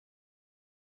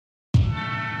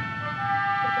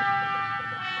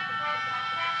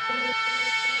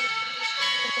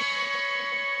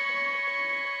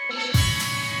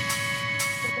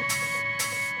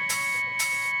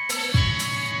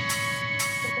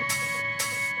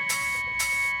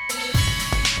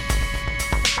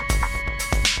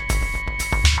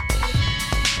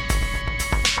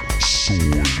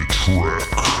Hello.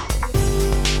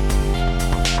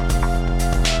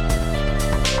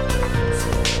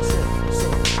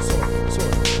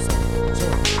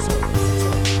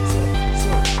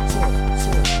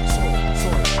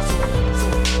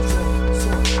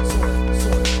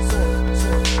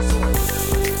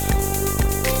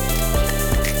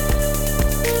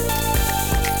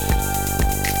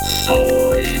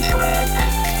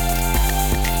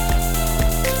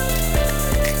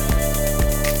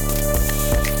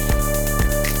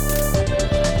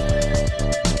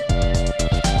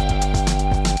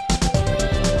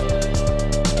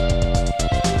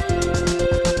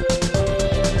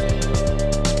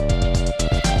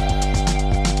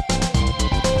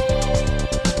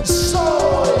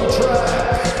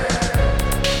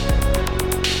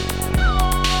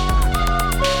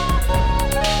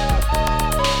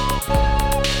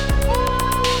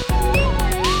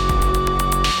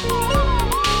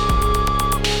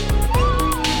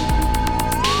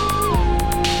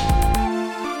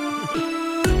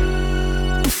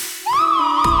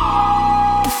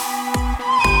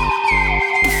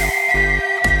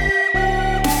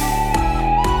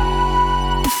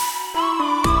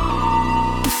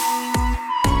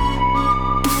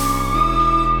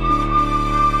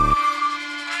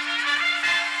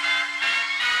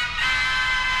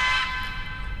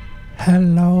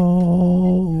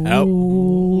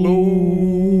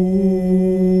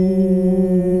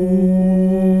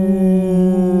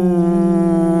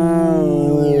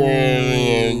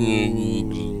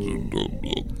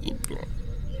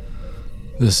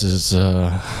 This is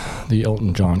the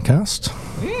Elton John cast.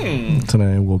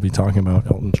 Today we'll be talking about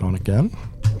Elton John again.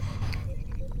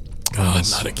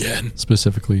 Not again.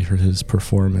 Specifically for his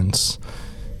performance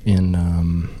in,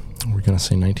 we're going to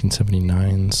say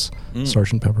 1979's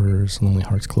Sgt. Pepper's Lonely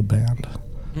Hearts Club Band,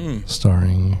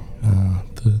 starring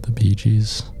the Bee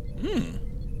Gees.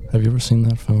 Have you ever seen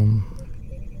that film?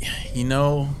 You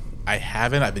know, I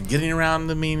haven't. I've been getting around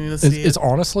to meaning to see it. It's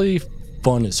honestly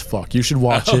fun as fuck. You should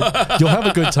watch it. You'll have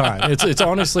a good time. It's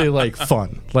honestly like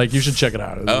fun. Like you should check it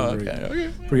out. Okay.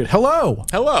 Pretty good. Hello.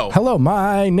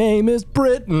 My name is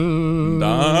Britton.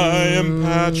 I am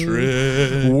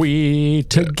Patrick. We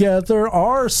together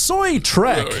are Soy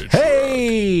Trek.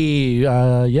 Hey,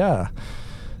 yeah.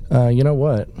 You know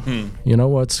what? You know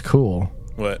what's cool?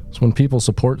 What? It's when people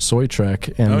support Soy Trek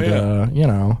and you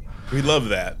know. We love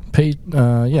that.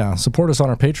 Support us on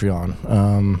our Patreon.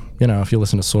 If you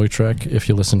listen to Soy Trek, if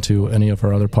you listen to any of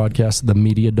our other podcasts, The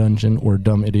Media Dungeon or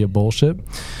Dumb Idiot Bullshit,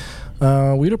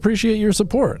 we'd appreciate your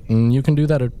support. And you can do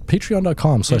that at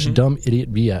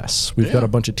patreon.com/dumbidiotbs. We've got a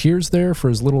bunch of tiers there for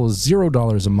as little as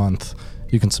 $0 a month.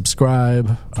 You can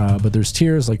subscribe, but there's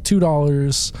tiers like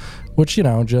 $2, which,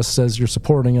 just says you're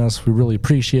supporting us. We really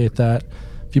appreciate that.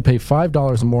 If you pay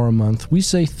 $5 or more a month, we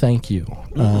say thank you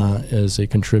as a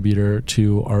contributor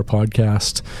to our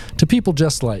podcast to people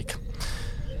just like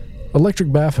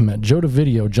Electric Baphomet, Joe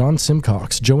DeVideo, John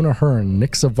Simcox, Jonah Hearn,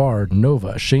 Nick Savard,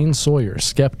 Nova, Shane Sawyer,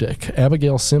 Skeptic,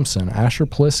 Abigail Simpson, Asher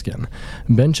Pliskin,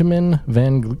 Benjamin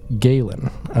Van Galen,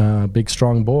 Big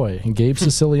Strong Boy, Gabe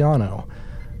Siciliano,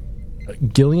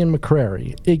 Gillian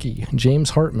McCrary, Iggy,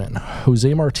 James Hartman,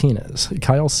 Jose Martinez,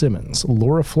 Kyle Simmons,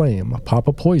 Laura Flame,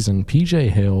 Papa Poison, PJ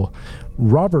Hale,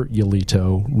 Robert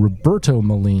Yolito, Roberto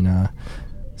Molina,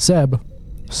 Seb,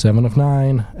 7 of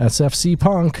 9, SFC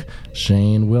Punk,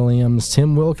 Shane Williams,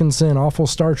 Tim Wilkinson, Awful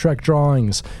Star Trek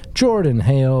Drawings, Jordan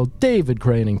Hale, David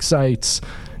Craning Sites,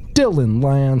 Dylan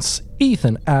Lance,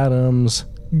 Ethan Adams,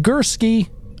 Gursky,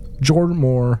 Jordan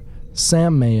Moore,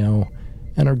 Sam Mayo,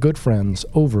 and our good friends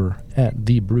over at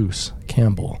the Bruce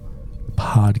Campbell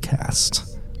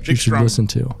podcast, which you should listen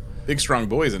to. Big Strong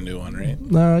Boy's a new one, right?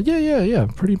 Yeah.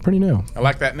 Pretty new. I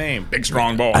like that name, Big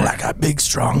Strong Boy. I like that Big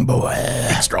Strong Boy.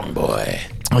 Big Strong Boy.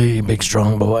 Hey, Big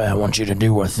Strong Boy, I want you to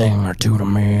do a thing or two to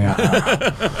me.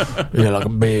 You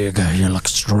look big, you look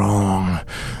strong.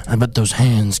 I bet those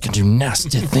hands can do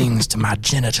nasty things to my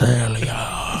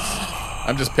genitalia.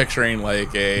 I'm just picturing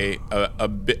like a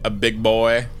big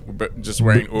boy just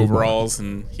wearing overalls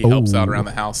and he helps out around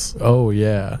the house. Oh,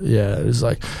 yeah. It's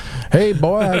like, hey,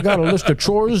 boy, I got a list of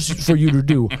chores for you to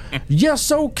do.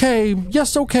 Yes, okay,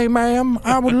 ma'am.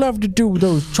 I would love to do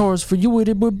those chores for you.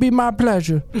 It would be my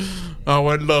pleasure. Oh,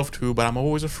 I'd love to, but I'm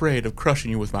always afraid of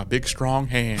crushing you with my big, strong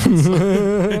hands.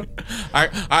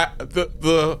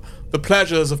 The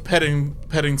pleasures of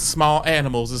petting small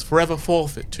animals is forever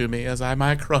forfeit to me, as I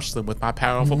might crush them with my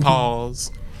powerful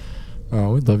paws.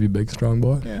 Oh, we love you, Big Strong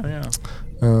Boy. Yeah.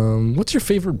 What's your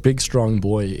favorite Big Strong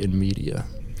Boy in media?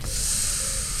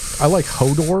 I like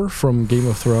Hodor from Game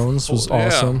of Thrones. Was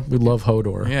awesome. We love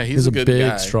Hodor. Yeah, he's a good big,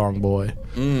 guy. strong boy.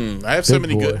 I have so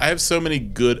many good. I have so many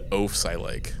good oafs I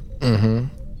like. I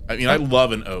mean, I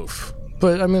love an oaf.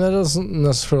 But I mean, that doesn't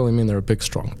necessarily mean they're a big,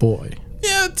 strong boy.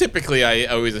 Yeah, typically I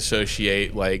always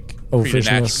associate like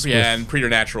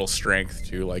preternatural strength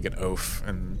to like an oaf,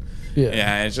 and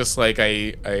it's just like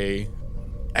I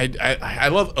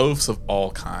love oafs of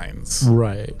all kinds.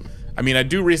 Right. I mean, I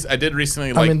did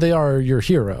recently. I mean, they are your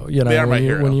hero. You know, they are my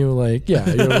hero. When you like, you're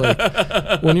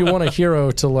like, when you want a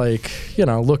hero to like,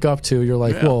 look up to, you're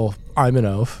like, well, I'm an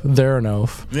oaf. They're an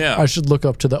oaf. Yeah. I should look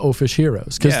up to the oafish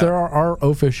heroes because there are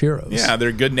oafish heroes. Yeah,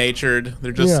 they're good natured.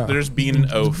 They're just being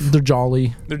an oaf. They're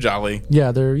jolly. They're jolly.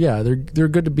 Yeah, they're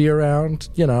good to be around.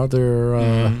 You know,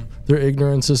 their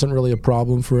ignorance isn't really a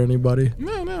problem for anybody.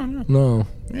 No.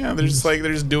 Yeah, they're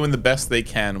just doing the best they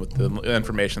can with the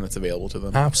information that's available to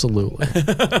them. Absolutely.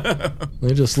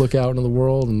 They just look out into the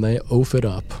world and they oaf it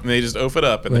up. And they just oaf it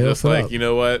up, and they're just like, you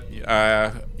know what?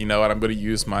 I'm going to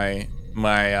use my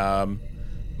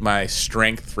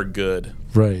strength for good.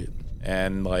 Right.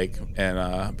 And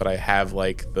but I have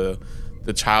like the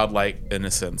childlike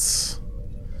innocence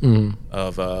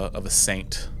of a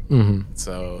saint.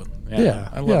 So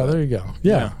I love that. There you go.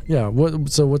 Yeah.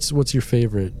 What's your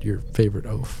favorite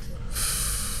oaf?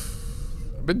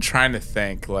 I've been trying to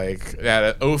think like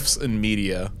oafs in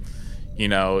media.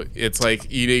 It's like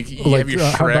you have your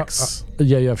Shreks.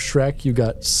 You have Shrek. You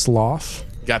got Sloth.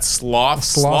 You got Sloth.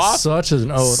 Sloth, such an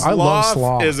oath. I love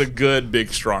Sloth. Is a good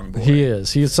big strong boy. He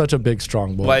is. He is such a big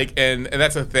strong boy. Like and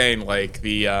that's the thing. Like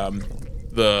the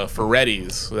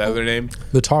Ferrettis. Was that their name?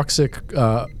 The Toxic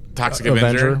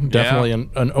Avenger. Definitely an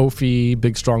oafy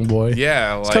big strong boy.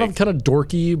 Yeah, it's kind of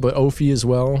dorky, but oafy as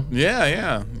well.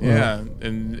 Yeah. And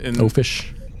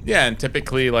oafish. Yeah, and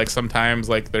typically, like sometimes,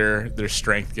 like their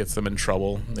strength gets them in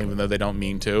trouble, even though they don't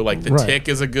mean to. Like the Tick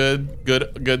is a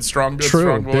good strong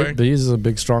boy. He's a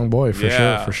big strong boy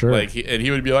for sure. Like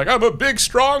he would be like, "I'm a big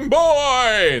strong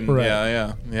boy." And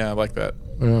yeah, I like that.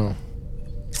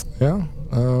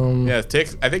 Yeah. Tick.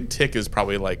 I think Tick is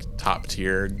probably like top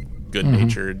tier, good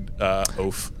natured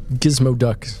oaf. Gizmo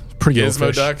Duck. Pretty Gizmo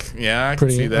oafish. Duck, yeah, I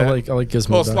can see that. I like Gizmo Duck. Duck.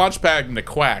 Well, it's Launchpad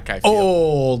McQuack, I feel.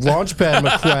 Oh, Launchpad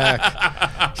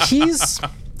McQuack. He's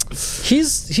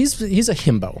a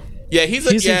himbo. Yeah, he's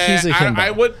a himbo.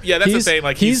 I would. Yeah, that's the thing.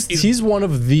 Like he's one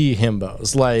of the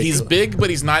himbos. Like he's big,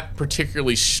 but he's not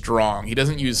particularly strong. He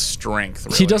doesn't use strength.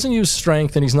 Really. He doesn't use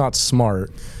strength, and he's not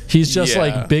smart. He's just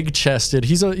like big chested.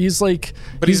 He's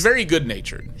very good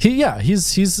natured.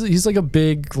 He's like a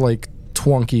big like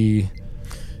twonky.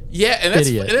 Yeah, and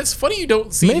it's funny you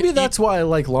don't see. Maybe that's why I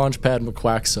like Launchpad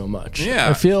McQuack so much. Yeah,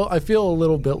 I feel a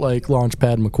little bit like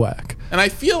Launchpad McQuack, and I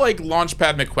feel like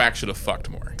Launchpad McQuack should have fucked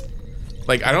more.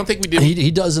 Like I don't think we did.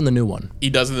 He does in the new one. He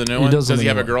does in the new one. Does he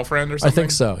have a girlfriend or something? I think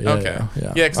so. Yeah. Okay.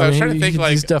 Yeah. Because I was trying to think like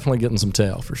he's definitely getting some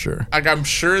tail for sure. Like I'm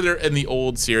sure there in the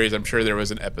old series, I'm sure there was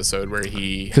an episode where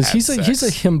because he's a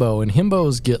himbo and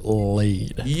himbos get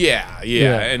laid. Yeah.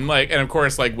 And of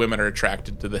course like women are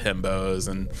attracted to the himbos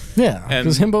and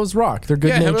because himbos rock. They're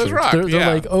good natured. Himbos rock.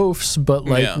 They're like oafs, but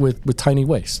like with tiny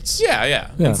waists. Yeah.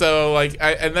 And so like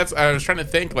I was trying to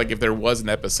think like if there was an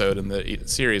episode in the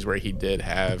series where he did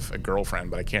have a girlfriend,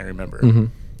 but I can't remember.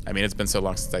 I mean, it's been so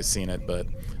long since I've seen it, but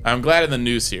I'm glad in the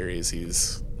new series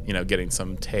he's getting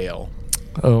some tail.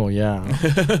 Oh yeah,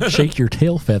 shake your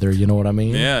tail feather. You know what I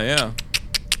mean? Yeah.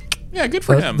 Good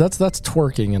for him. That's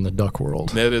twerking in the duck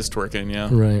world. It is twerking. Yeah.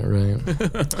 Right.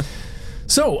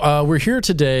 So we're here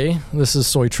today. This is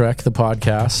Soy Trek, the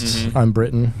podcast. I'm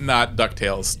Britton. Not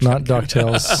DuckTales. Not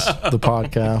DuckTales, the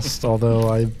podcast. Although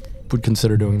I would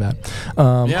consider doing that.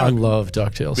 I love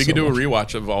DuckTales. We could do a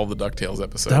rewatch of all the DuckTales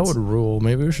episodes. That would rule.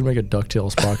 Maybe we should make a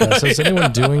DuckTales podcast. Is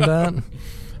anyone doing that?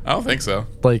 I don't think so.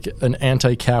 Like an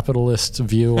anti-capitalist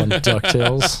view on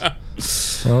DuckTales.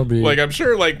 That would be like I'm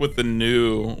sure like with the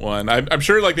new one, I'm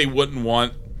sure like they wouldn't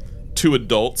want two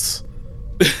adults.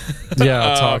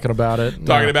 Talking about it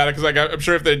because like I'm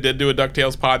sure if they did do a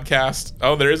DuckTales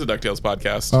podcast, there is a DuckTales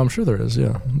podcast. I'm sure there is. There's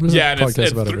a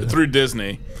podcast it's through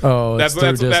Disney. Oh, that's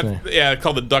Disney.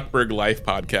 Called the Duckburg Life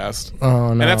podcast.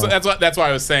 Oh no, and that's why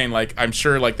I was saying like I'm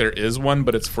sure like there is one,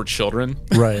 but it's for children.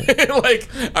 Right. Like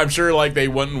I'm sure like they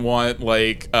wouldn't want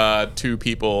like two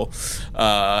people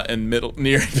in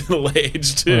near middle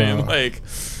age to like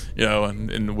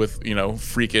and with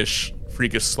freakish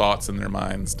thoughts in their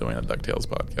minds doing a DuckTales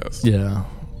podcast. Yeah.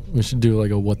 We should do like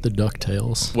a What the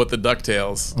DuckTales. What the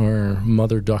DuckTales. Or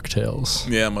Mother DuckTales.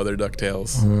 Yeah, Mother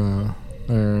DuckTales.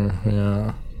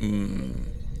 Yeah.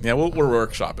 Yeah, we'll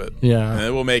workshop it. Yeah. And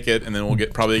then we'll make it, and then we'll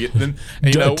probably get then.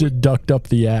 And, Ducked up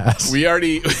the ass. we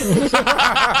already.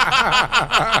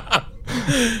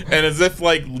 And as if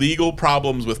like legal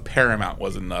problems with Paramount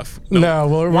was enough. No,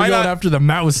 well, we're going after the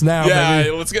mouse now. Yeah,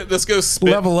 baby. let's go spit,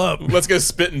 level up. Let's go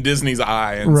spit in Disney's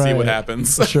eye and see what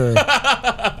happens. Sure.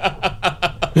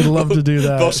 We'd love to do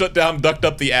that. They'll shut down Ducked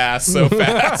Up the Ass so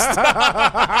fast.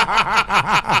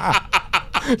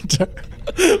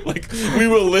 Like we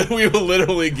will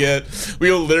literally get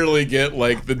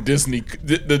like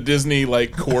the Disney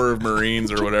like Corps of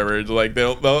Marines or whatever. Like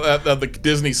they'll the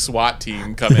Disney SWAT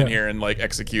team come in here and like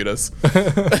execute us.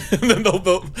 And then they'll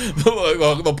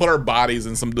put our bodies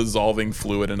in some dissolving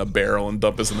fluid in a barrel and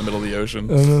dump us in the middle of the ocean.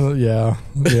 Yeah,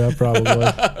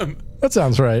 probably. That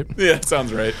sounds right. Yeah, it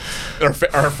sounds right.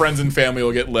 Our friends and family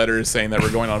will get letters saying that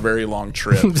we're going on a very long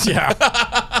trip. Yeah.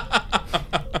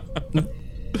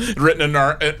 written in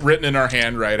our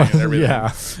handwriting and everything.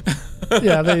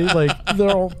 Yeah,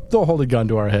 they'll hold a gun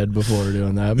to our head before we're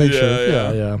doing that. Make sure.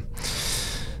 Yeah.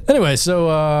 Anyway,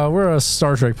 so we're a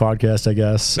Star Trek podcast, I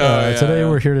guess. Today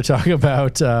we're here to talk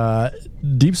about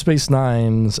Deep Space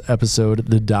Nine's episode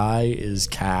 "The Die Is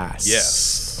Cast."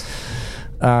 Yes.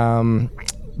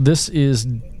 This is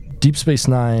Deep Space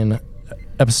Nine,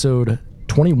 episode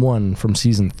 21 from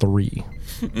season 3.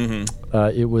 Mm-hmm.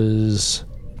 It was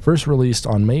first released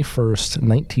on May 1st,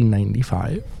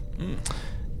 1995.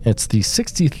 It's the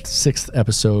 66th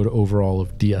episode overall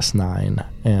of DS9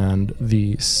 and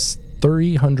the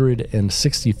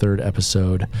 363rd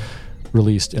episode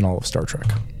released in all of Star Trek.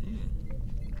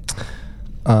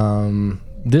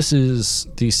 This is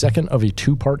the second of a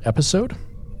 2-part episode.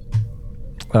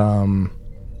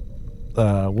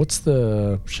 What's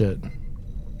the shit?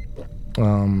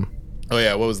 Oh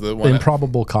yeah, what was the one?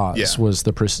 Improbable Cause was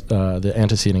the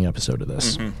anteceding episode of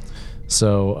this. Mm-hmm.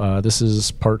 So this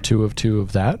is part 2 of 2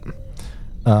 of that.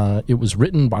 It was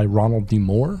written by Ronald D.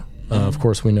 Moore. Of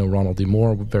course, we know Ronald D.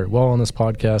 Moore very well on this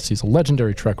podcast. He's a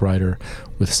legendary Trek writer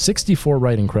with 64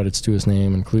 writing credits to his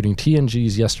name, including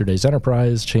TNG's Yesterday's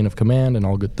Enterprise, Chain of Command, and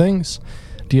All Good Things,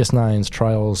 DS9's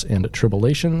Trials and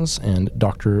Tribulations, and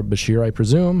Dr. Bashir, I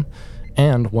presume,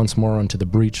 and Once More Onto the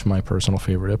Breach, my personal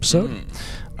favorite episode.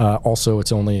 Also,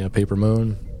 It's Only a Paper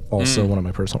Moon, also one of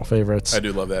my personal favorites. I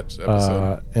do love that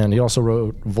episode. And he also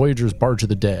wrote Voyager's Barge of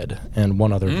the Dead and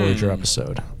one other Voyager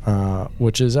episode,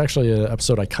 which is actually an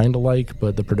episode I kind of like,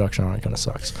 but the production on it kind of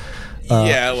sucks.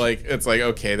 It's like,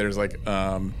 okay, there's like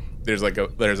a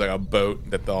boat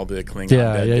that all the Klingon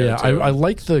dead go to. I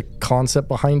like the concept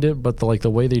behind it, but the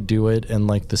way they do it and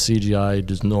like the CGI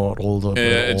does not hold up.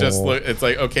 It's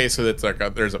like, okay, so it's like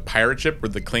there's a pirate ship where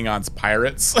the Klingons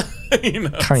pirates.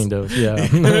 Kind of, yeah.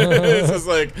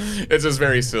 it's just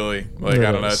very silly. Like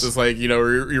I don't know. It's just like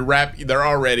they're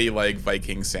already like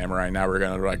Viking samurai. Now we're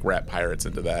gonna like wrap pirates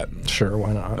into that. Sure,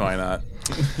 why not? Why not?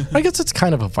 I guess it's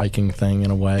kind of a Viking thing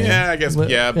in a way. Yeah, I guess.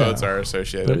 Boats are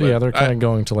associated. But they're kind of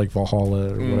going to like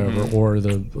Valhalla or whatever, or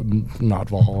the not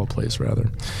Valhalla place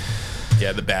rather.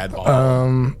 Yeah, the bad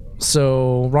Valhalla.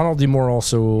 So Ronald D. Moore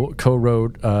also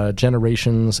co-wrote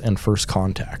Generations and First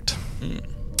Contact,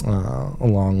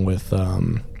 along with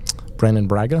Brandon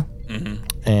Braga,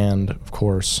 and of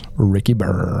course Ricky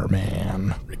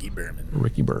Berman.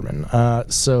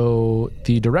 So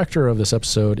the director of this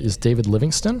episode is David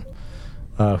Livingston,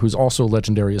 who's also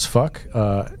legendary as fuck,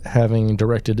 having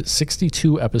directed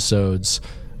 62 episodes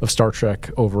of Star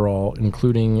Trek overall,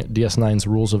 including DS9's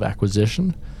Rules of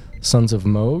Acquisition, Sons of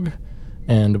Moog,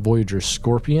 and Voyager's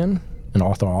Scorpion, an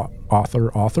author,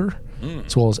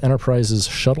 as well as Enterprise's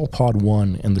Shuttle Pod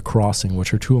 1 and The Crossing,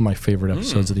 which are 2 of my favorite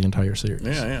episodes of the entire series.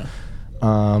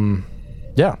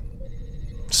 Yeah.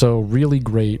 So really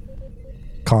great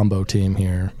combo team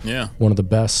here. Yeah. One of the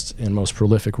best and most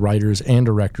prolific writers and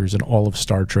directors in all of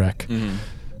Star Trek.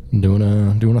 Doing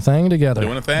a thing together.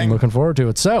 I'm looking forward to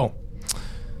it. So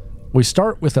we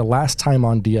start with the last time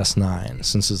on DS9,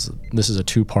 since this is a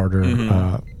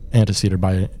 2-parter anteceded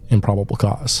by Improbable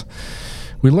Cause.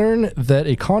 We learn that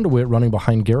a conduit running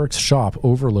behind Garrick's shop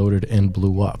overloaded and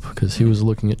blew up because he was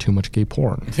looking at too much gay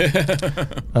porn. Then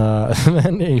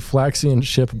a Flaxian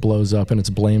ship blows up and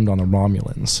it's blamed on the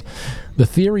Romulans. The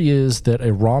theory is that a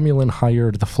Romulan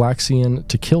hired the Flaxian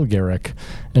to kill Garrick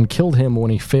and killed him when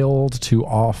he failed to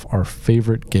off our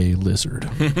favorite gay lizard.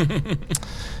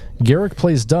 Garrick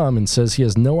plays dumb and says he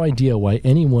has no idea why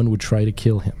anyone would try to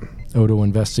kill him. Odo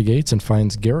investigates and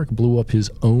finds Garrick blew up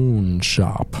his own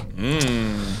shop.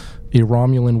 A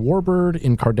Romulan warbird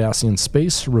in Cardassian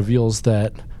space reveals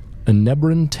that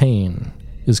Enebran Tain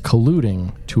is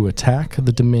colluding to attack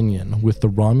the Dominion with the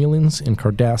Romulans and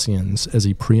Cardassians as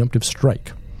a preemptive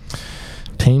strike.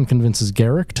 Payne convinces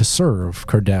Garrick to serve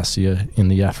Cardassia in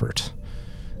the effort.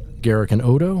 Garrick and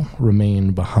Odo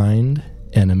remain behind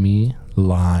enemy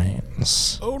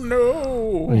lines. Oh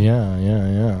no! Yeah.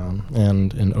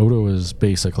 And Odo is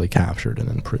basically captured and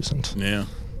imprisoned. Yeah.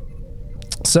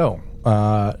 So,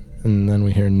 and then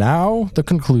we hear now the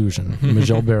conclusion.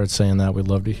 Michelle Barrett saying that. We'd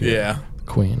love to hear. Yeah.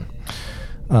 Queen.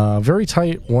 Very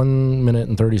tight 1 minute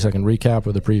and 30-second recap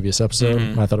of the previous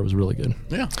episode. I thought it was really good.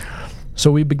 Yeah. So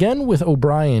we begin with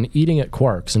O'Brien eating at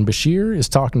Quark's, and Bashir is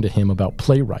talking to him about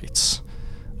playwrights.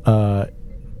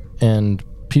 And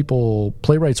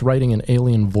playwrights writing an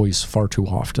alien voice far too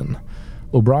often.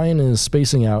 O'Brien is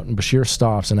spacing out, and Bashir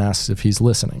stops and asks if he's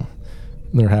listening.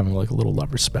 They're having like a little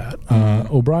lover spat.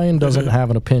 O'Brien doesn't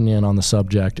have an opinion on the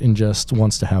subject and just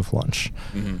wants to have lunch.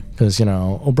 Because,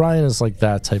 O'Brien is like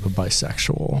that type of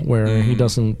bisexual where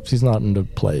he's not into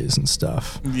plays and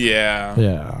stuff. Yeah.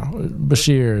 Yeah.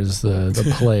 Bashir is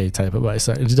the play type of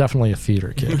bisexual. He's definitely a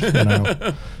theater kid,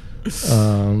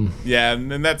 Yeah,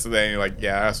 and that's the thing. Like,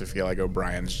 I also feel like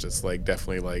O'Brien's just like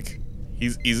definitely like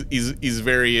he's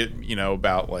very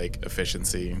about like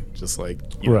efficiency, just like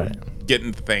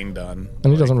getting the thing done.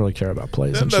 And he doesn't really care about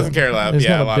plays. Doesn't care about he's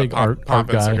not a lot big of pomp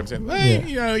and guy. circumstance.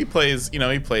 He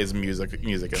plays music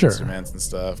instruments and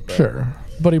stuff. But. Sure,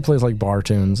 but he plays like bar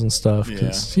tunes and stuff.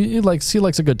 He likes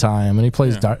a good time, and he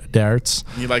plays darts.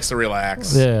 He likes to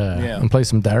relax. Yeah, and play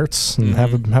some darts and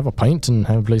have a pint and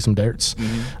play some darts.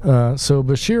 So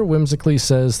Bashir whimsically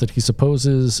says that he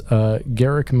supposes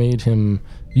Garrick made him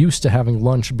used to having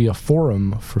lunch be a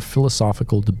forum for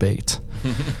philosophical debate.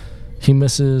 He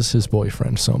misses his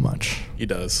boyfriend so much. He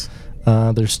does.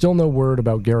 There's still no word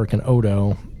about Garrick and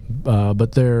Odo,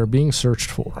 but they're being searched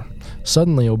for.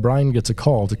 Suddenly, O'Brien gets a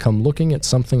call to come looking at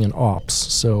something in Ops,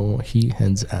 so he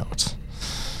heads out.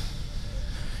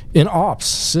 In Ops,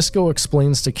 Cisco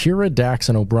explains to Kira, Dax,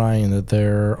 and O'Brien that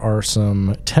there are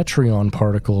some tetryon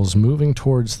particles moving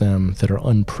towards them that are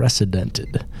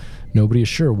unprecedented. Nobody is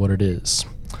sure what it is.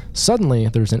 Suddenly,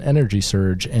 there's an energy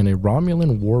surge, and a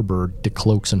Romulan warbird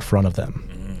decloaks in front of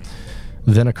them.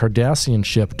 Then a Cardassian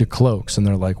ship decloaks, and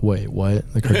they're like, wait,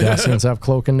 what? The Cardassians have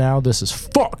cloaking now? This is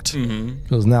fucked!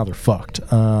 Because now they're fucked.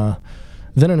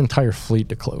 Then an entire fleet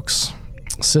decloaks.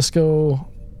 Cisco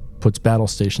puts battle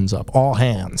stations up. All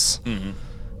hands.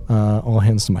 All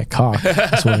hands to my cock.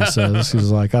 That's what he says.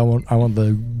 He's like, I want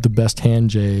the best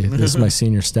hand J this my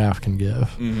senior staff can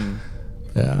give.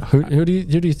 Yeah. Who do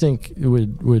you think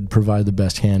would provide the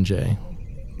best hand J?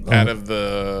 Out of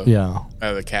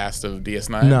the cast of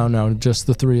DS9? No, just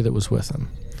the three that was with him.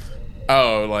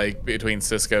 Oh, like between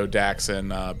Cisco, Dax,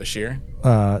 and Bashir?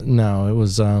 No, it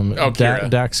was Kira.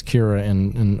 Dax, Kira,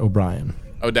 and O'Brien.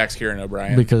 Oh, Dax, Kira, and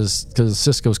O'Brien. Because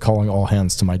Cisco's calling all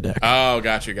hands to my dick. Oh,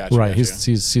 got you. Right,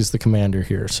 he's the commander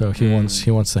here, so he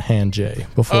wants the hand J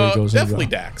before he goes. Definitely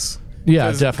Dax.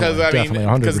 Yeah, definitely,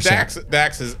 100%. Because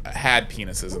Dax has had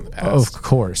penises in the past. Of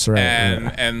course, right.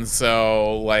 And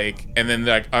so like, and then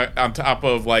like on top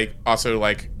of like also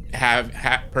like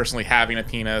personally having a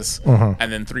penis,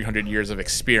 and then 300 years of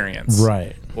experience.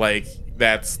 Right. Like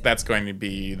that's going to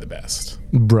be the best.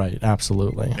 Right.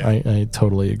 Absolutely. Yeah. I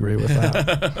totally agree with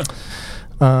that.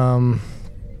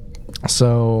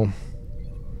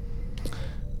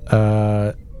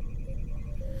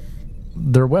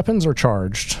 Their weapons are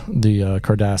charged, the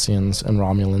Cardassians and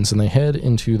Romulans, and they head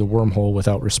into the wormhole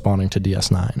without responding to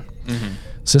DS9.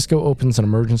 Cisco opens an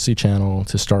emergency channel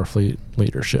to Starfleet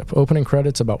leadership. Opening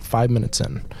credits about 5 minutes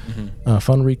in.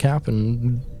 Fun recap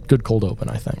and good cold open,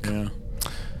 I think. Yeah.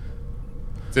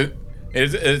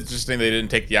 It's interesting they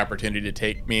didn't take the opportunity to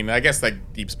take... I mean, I guess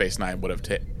like Deep Space Nine would have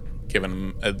given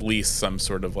them at least some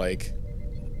sort of like...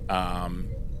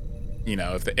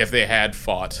 if they had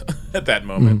fought at that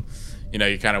moment...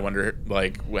 you kind of wonder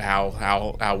like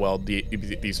how well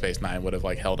Deep Space Nine would have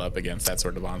like held up against that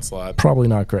sort of onslaught. Probably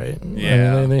not great.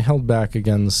 Yeah, I mean, they held back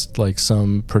against like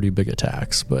some pretty big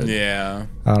attacks, but I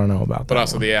don't know about that. But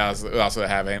also,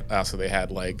 they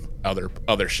had like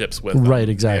other ships with them. Right,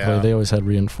 exactly. They always had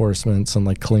reinforcements and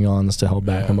like Klingons to help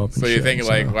back them up. So you think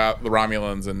like wow, the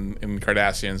Romulans and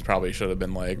Cardassians probably should have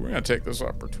been like, we're gonna take this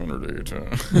opportunity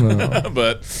to.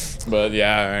 but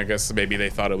yeah, I guess maybe they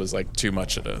thought it was like too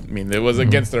much. It was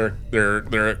against their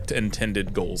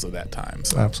intended goals at that time.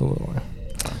 So. Absolutely.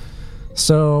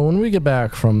 So when we get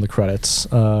back from the credits,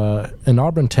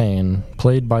 Enabran Tain,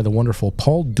 played by the wonderful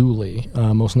Paul Dooley,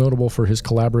 most notable for his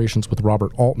collaborations with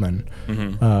Robert Altman,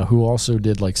 who also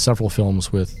did like several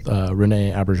films with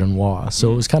Renee Auberjonois.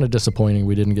 So it was kind of disappointing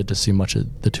we didn't get to see much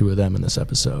of the two of them in this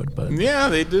episode. But yeah,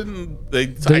 they didn't. I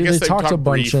they guess talked a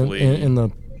bunch briefly in the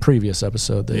previous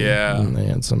episode. They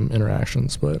had some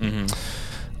interactions, but.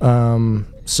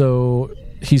 So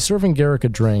he's serving Garrick a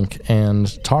drink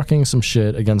and talking some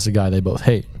shit against a guy they both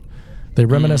hate. They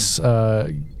reminisce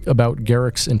about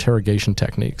Garrick's interrogation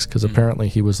techniques, because apparently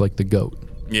he was like the GOAT.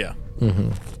 Yeah.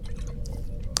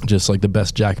 Just like the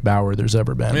best Jack Bauer there's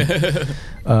ever been.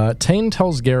 Tane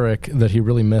tells Garrick that he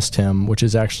really missed him, which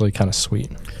is actually kind of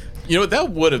sweet. You know, that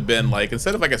would have been like,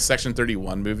 instead of like a Section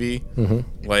 31 movie,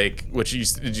 like,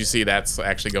 did you see that's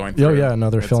actually going through? Oh, yeah, no,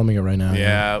 they're filming it right now.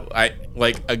 Yeah, I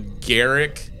like a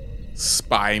Garrick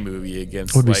spy movie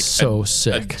against would be like so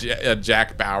sick. A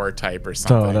Jack Bauer type or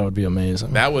something. Oh, that would be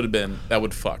amazing. That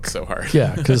would fuck so hard.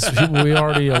 Yeah, because we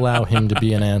already allow him to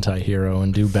be an anti-hero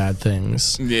and do bad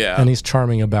things. Yeah. And he's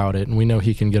charming about it, and we know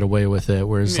he can get away with it,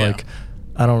 whereas, like,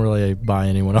 I don't really buy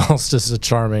anyone else just a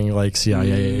charming, like,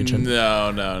 CIA agent.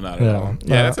 No, not at all.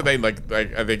 Yeah, that's the thing. Like,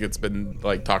 I think it's been,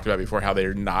 like, talked about before, how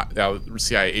they're not, how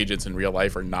CIA agents in real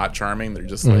life are not charming. They're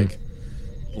just, like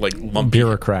lumpy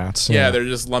bureaucrats. Yeah, they're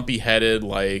just lumpy-headed,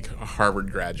 like,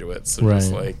 Harvard graduates. They're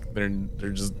just, like, they're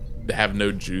just have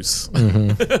no juice.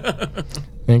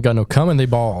 Ain't got no cum in they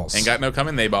balls. Ain't got no cum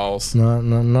in they balls.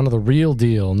 None of the real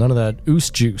deal. None of that oose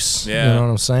juice. Yeah. You know what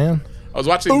I'm saying? I was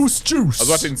watching Oose juice. I was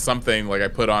watching something, like, I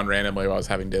put on randomly while I was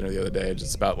having dinner the other day,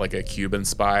 just about like a Cuban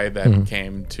spy that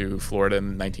came to Florida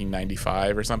in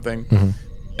 1995 or something,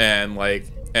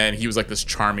 and he was like this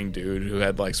charming dude who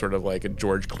had like sort of like a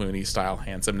George Clooney style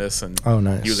handsomeness, and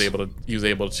nice. He was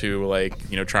able to like,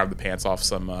 you know, charm the pants off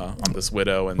some on this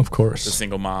widow and of course the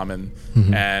single mom, and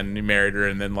he married her,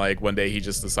 and then like one day he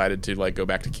just decided to like go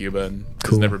back to Cuba and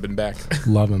has never been back.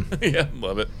 Love him. Yeah,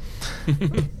 love it.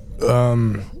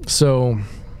 So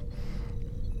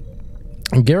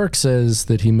Garrick says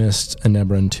that he missed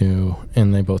Enebren too,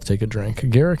 and they both take a drink.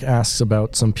 Garrick asks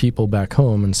about some people back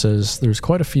home and says there's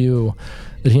quite a few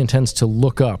that he intends to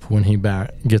look up when he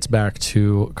gets back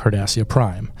to Cardassia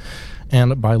Prime.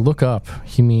 And by look up,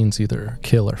 he means either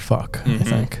kill or fuck, I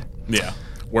think. Yeah,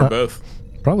 or both.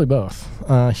 Probably both.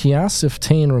 He asks if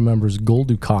Tane remembers Gul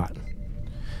Dukat.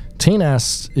 Tane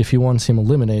asks if he wants him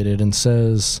eliminated and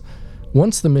says,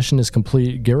 once the mission is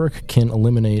complete, Garrick can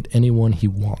eliminate anyone he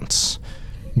wants.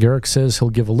 Garrick says he'll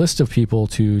give a list of people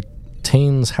to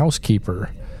Tane's housekeeper,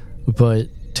 but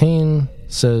Tane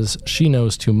says she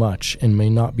knows too much and may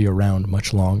not be around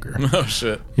much longer. Oh,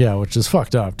 shit. Yeah, which is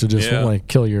fucked up to just like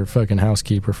kill your fucking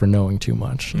housekeeper for knowing too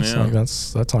much. It's like,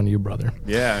 that's on you, brother.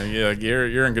 Yeah,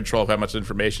 you're in control of how much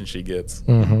information she gets.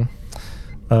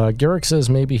 Garrick says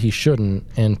maybe he shouldn't,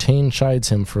 and Tane chides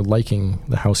him for liking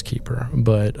the housekeeper,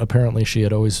 but apparently she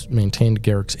had always maintained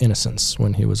Garrick's innocence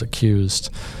when he was accused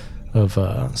of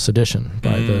sedition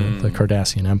by the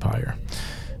Cardassian Empire.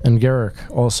 And Garrick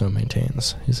also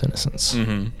maintains his innocence.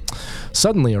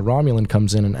 Suddenly, a Romulan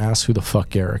comes in and asks who the fuck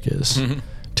Garrick is.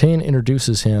 Tane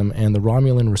introduces him, and the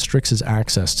Romulan restricts his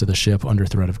access to the ship under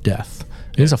threat of death.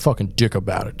 He's a fucking dick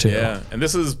about it, too. Yeah, and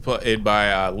this is played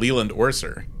by Leland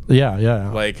Orser.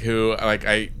 Yeah. Like, who, like,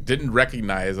 I didn't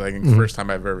recognize, like, the first time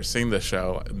I've ever seen this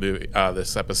show,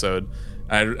 this episode.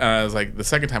 I was like, the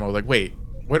second time I was like, wait,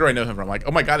 where do I know him from? Like,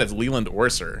 oh my god, it's Leland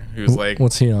Orser, who's like...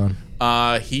 What's he on?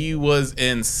 He was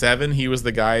in Seven. He was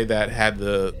the guy that had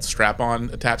the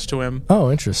strap-on attached to him.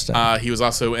 Oh, interesting. He was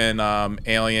also in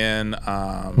Alien,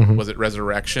 was it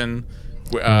Resurrection?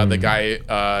 The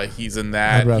guy, he's in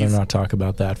that. I'd rather not talk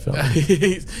about that film.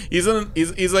 he's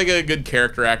like a good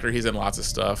character actor. He's in lots of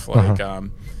stuff. Like,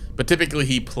 but typically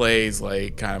he plays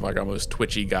like kind of like almost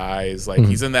twitchy guys. Like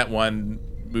he's in that one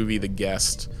movie, The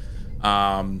Guest.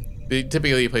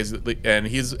 Typically he plays, and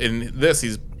he's in this.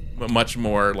 He's much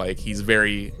more like he's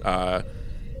very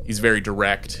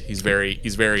direct. He's very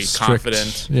Strict.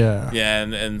 confident. Yeah.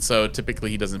 And so typically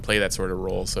he doesn't play that sort of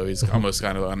role. So he's almost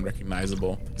kind of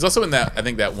unrecognizable. He's also in that, I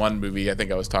think, that one movie I think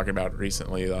I was talking about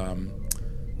recently.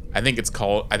 I think it's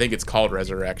called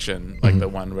Resurrection, like the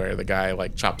one where the guy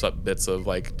like chops up bits of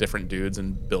like different dudes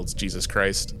and builds Jesus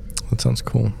Christ. That sounds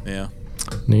cool. Yeah.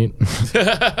 Neat.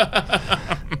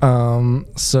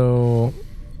 So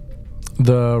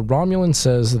the Romulan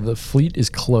says the fleet is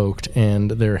cloaked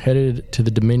and they're headed to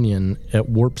the Dominion at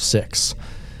Warp 6.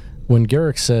 When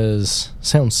Garrick says,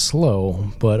 sounds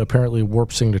slow, but apparently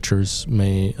warp signatures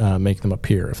may make them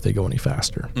appear if they go any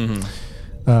faster.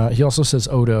 He also says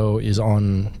Odo is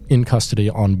in custody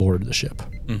on board the ship.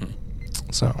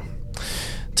 So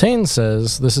Tane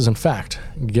says this is in fact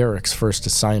Garrick's first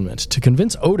assignment, to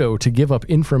convince Odo to give up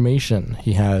information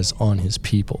he has on his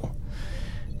people.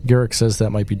 Garrick says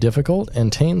that might be difficult,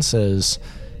 and Tane says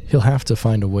he'll have to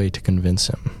find a way to convince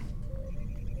him.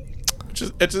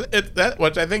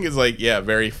 which I think is like, yeah,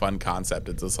 very fun concept.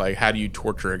 It's just like, how do you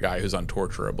torture a guy who's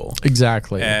untorturable?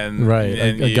 Exactly. And right,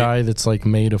 a guy that's like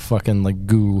made of fucking like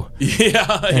goo.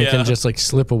 Yeah, and can just like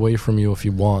slip away from you if he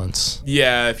wants.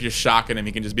 Yeah, if you're shocking him,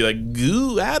 he can just be like,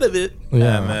 goo out of it.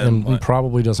 Yeah, and he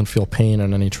probably doesn't feel pain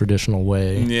in any traditional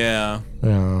way. Yeah.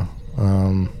 Yeah.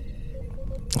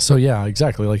 So yeah,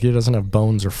 exactly. Like he doesn't have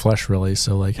bones or flesh really.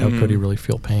 So like, how could he really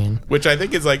feel pain? Which I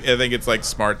think it's like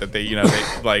smart that they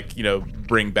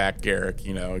bring back Garrick,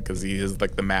 because he is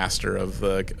like the master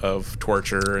of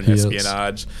torture and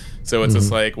espionage. So it's just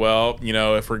like, well,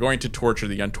 if we're going to torture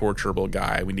the untorturable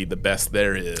guy, we need the best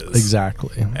there is.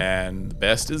 Exactly. And the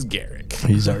best is Garrick.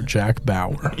 He's our Jack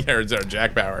Bauer. Yeah, it's our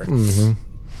Jack Bauer.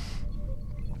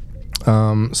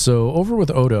 So over with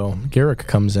Odo, Garrick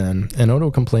comes in, and Odo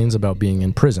complains about being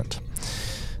imprisoned.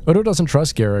 Odo doesn't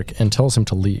trust Garrick and tells him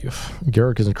to leave.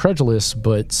 Garrick is incredulous,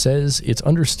 but says it's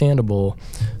understandable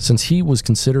since he was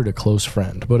considered a close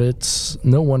friend, but it's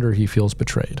no wonder he feels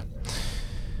betrayed.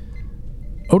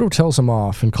 Odo tells him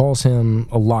off and calls him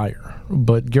a liar,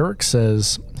 but Garrick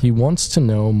says he wants to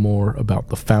know more about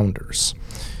the Founders.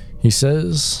 He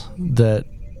says that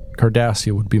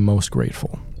Cardassia would be most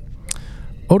grateful.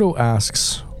 Odo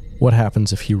asks what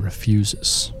happens if he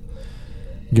refuses.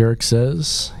 Garrick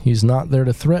says he's not there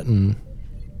to threaten,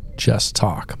 just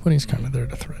talk, but he's kind of there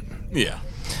to threaten. Yeah.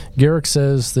 Garrick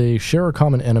says they share a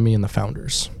common enemy in the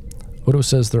Founders. Odo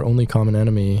says their only common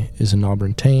enemy is in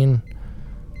Auburntane,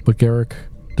 but Garrick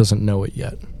doesn't know it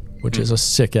yet, which is a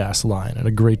sick-ass line and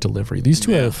a great delivery. These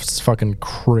two have fucking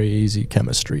crazy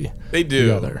chemistry. They do.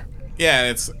 Together. Yeah,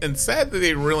 and it's sad that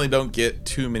they really don't get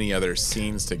too many other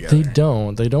scenes together. They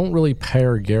don't really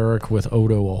pair Garrick with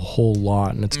Odo a whole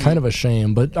lot, and it's kind of a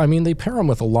shame. But, I mean, they pair him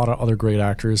with a lot of other great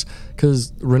actors,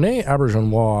 because Rene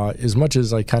Auberjonois, as much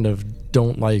as I kind of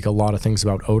don't like a lot of things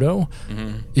about Odo,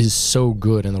 is so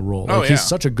good in the role. Like, he's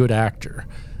such a good actor.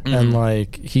 And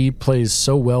like he plays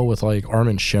so well with like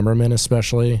Armin Shimmerman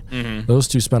especially. Those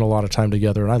two spend a lot of time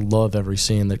together, and I love every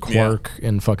scene that Quark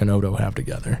and fucking Odo have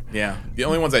together. Yeah, the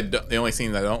only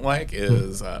scenes I don't like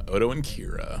is Odo and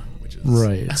Kira, which is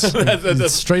right.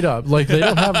 That's straight up like they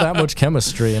don't have that much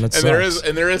chemistry, and it's there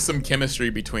is some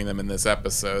chemistry between them in this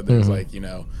episode. There's like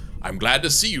I'm glad to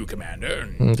see you,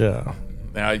 Commander. Yeah,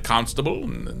 Constable,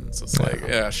 and it's just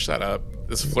like shut up.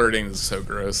 This flirting is so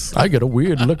gross. I get a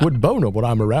weird liquid boner when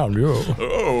I'm around you.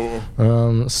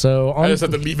 Oh. So I just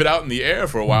have to leave it out in the air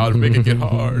for a while to make it get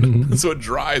hard, so it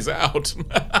dries out.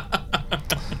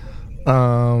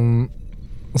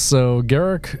 So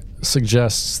Garrick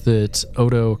suggests that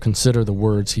Odo consider the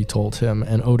words he told him,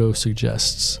 and Odo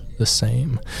suggests the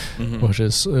same, which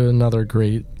is another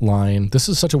great line. This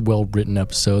is such a well-written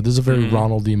episode. This is a very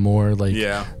Ronald D. Moore,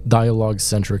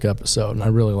 dialogue-centric episode, and I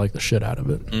really like the shit out of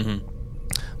it.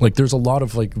 Like, there's a lot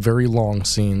of, like, very long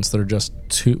scenes that are just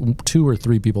two or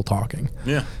three people talking.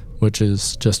 Yeah. Which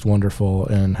is just wonderful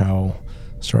and how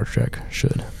Star Trek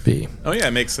should be. Oh, yeah,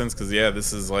 it makes sense because,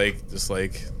 this is, like, just,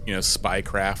 like,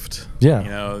 spycraft.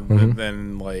 Yeah.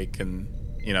 Then, like, and,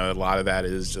 a lot of that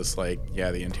is just, like,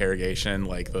 the interrogation,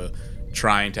 like, the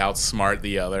trying to outsmart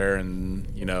the other and,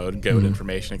 goad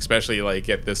information, especially, like,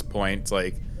 at this point, it's,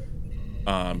 like,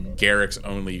 Garrick's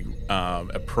only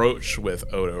approach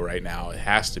with Odo right now, it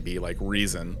has to be like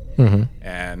reason,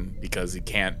 and because he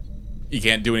can't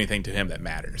do anything to him that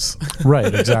matters.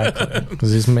 Right, exactly,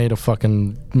 because he's made of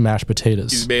fucking mashed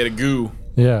potatoes. He's made of goo.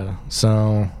 Yeah,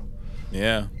 so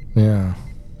yeah,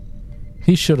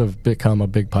 he should have become a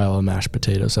big pile of mashed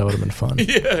potatoes. That would have been fun.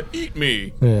 Yeah, eat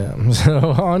me. Yeah.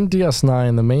 So on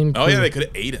DS9, the main they could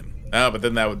have ate him. But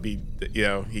then that would be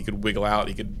he could wiggle out.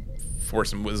 He could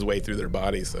force his way through their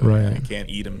body, so you can't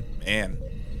eat him. Man.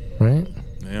 Right?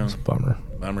 Yeah. It's a bummer.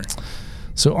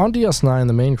 So on DS9,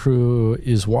 the main crew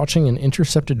is watching an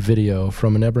intercepted video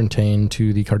from an Auburntane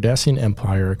to the Cardassian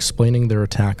Empire explaining their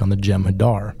attack on the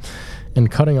Jem'Hadar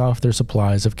and cutting off their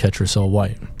supplies of Ketracel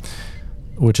White,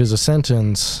 which is a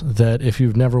sentence that, if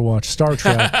you've never watched Star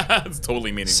Trek, it's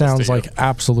totally meaningless. Sounds like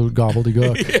absolute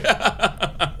gobbledygook.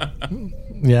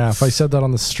 Yeah, if I said that on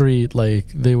the street, like,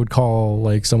 they would call,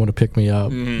 like, someone to pick me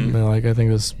up. They're like, I think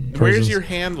this person's... Where's your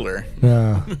handler?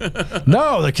 Yeah.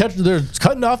 No, they're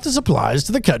cutting off the supplies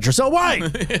to the Ketracel White.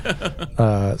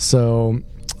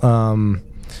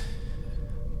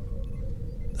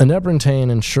 An Auburntane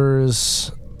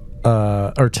ensures...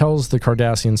 or tells the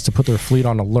Cardassians to put their fleet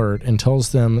on alert and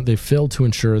tells them they failed to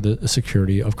ensure the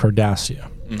security of Cardassia.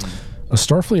 A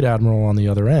Starfleet admiral on the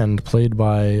other end, played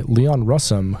by Leon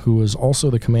Russum, who was also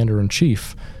the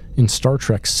commander-in-chief in Star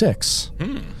Trek VI,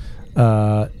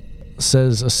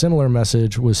 says a similar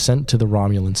message was sent to the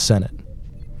Romulan Senate.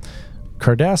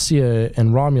 Cardassia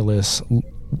and Romulus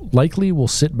likely will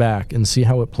sit back and see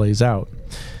how it plays out,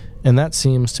 and that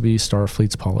seems to be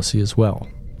Starfleet's policy as well.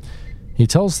 He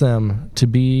tells them to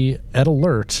be at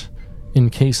alert in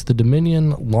case the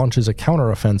Dominion launches a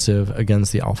counteroffensive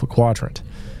against the Alpha Quadrant.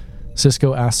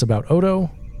 Sisko asks about Odo,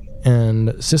 and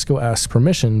Sisko asks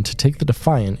permission to take the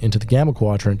Defiant into the Gamma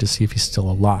Quadrant to see if he's still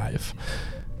alive.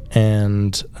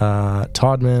 And Admiral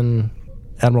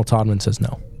Toddman says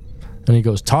no. And he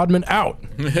goes, Toddman out,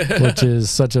 which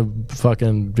is such a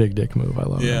fucking big dick move. I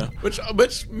love it.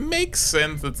 Which makes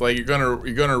sense. It's like you're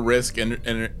gonna risk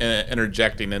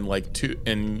interjecting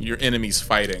in your enemies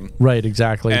fighing. Right,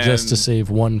 exactly. And just to save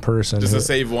one person. And it's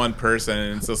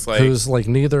just like who's like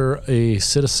neither a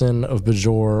citizen of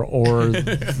Bajor or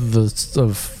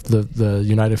the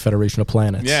United Federation of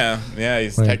Planets. Yeah.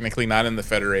 He's technically not in the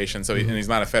Federation, so and he's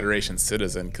not a Federation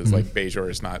citizen because like Bajor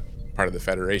is not part of the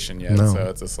Federation yet. No. So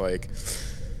it's just like,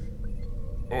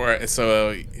 or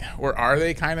are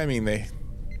they kind of? I mean, they're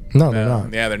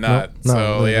not. Yeah, they're not. No,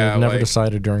 so they never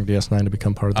decided during DS9 to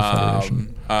become part of the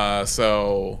Federation.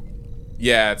 So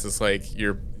yeah, it's just like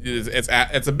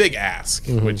it's a big ask,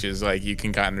 which is like you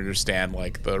can kind of understand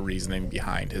like the reasoning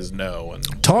behind his no. And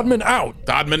Toddman out.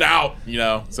 You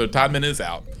know, so Toddman is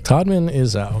out. Toddman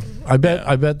is out. I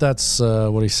bet that's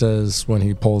what he says when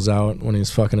he pulls out when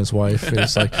he's fucking his wife.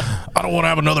 He's like, I don't want to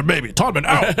have another baby. Toddman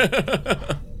out.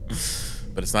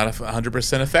 But it's not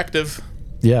 100% effective.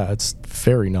 Yeah, it's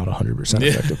very not 100%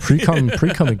 effective. Pre-cum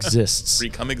exists.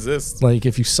 Pre-cum exists. Like,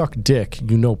 if you suck dick,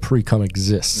 you know pre-cum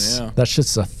exists. Yeah. That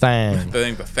shit's a thing.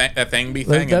 That thing be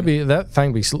thinging.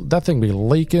 That thing be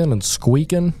leaking and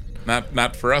squeaking.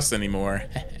 Not for us anymore.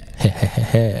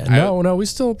 No, we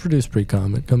still produce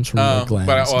pre-cum. It comes from glands.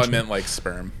 But I meant like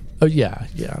sperm. Oh yeah.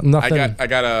 Nothing. I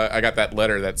got that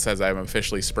letter that says I'm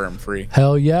officially sperm free.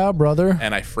 Hell yeah, brother.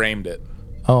 And I framed it.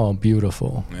 Oh,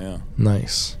 beautiful. Yeah.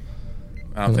 Nice.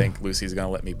 I don't think Lucy's gonna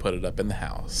let me put it up in the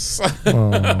house.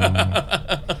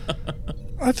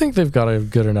 I think they've got a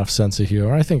good enough sense of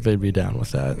humor. I think they'd be down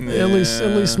with that. Yeah. At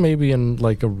least maybe in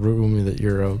like a room that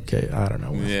you're okay. I don't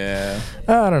know. Yeah.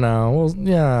 I don't know. Well,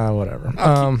 yeah, whatever.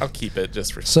 I'll keep it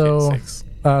just for sakes.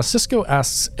 Sisko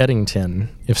asks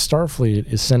Eddington if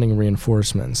Starfleet is sending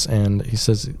reinforcements, and he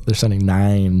says they're sending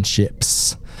 9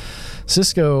 ships.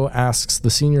 Sisko asks the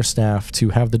senior staff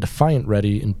to have the Defiant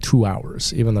ready in 2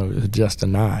 hours, even though it was just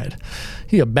denied.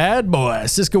 He a bad boy.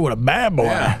 Sisko with a bad boy.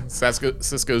 Yeah,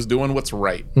 Sisko's doing what's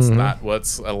right. It's not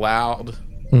what's allowed,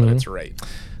 but it's right.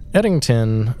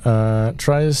 Eddington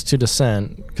tries to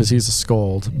dissent because he's a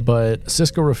scold, but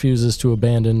Sisko refuses to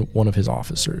abandon one of his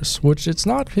officers, which it's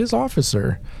not his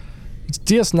officer. It's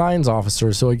DS9's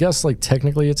officer, so I guess like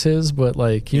technically it's his, but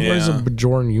like he wears a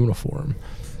Bajoran uniform.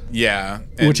 Yeah.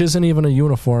 Which isn't even a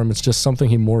uniform, it's just something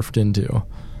he morphed into.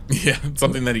 Yeah,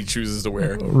 something that he chooses to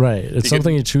wear. Right. It's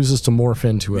something he chooses to morph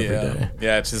into every day.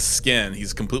 Yeah, it's his skin.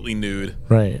 He's completely nude.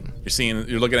 Right.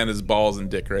 You're looking at his balls and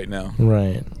dick right now.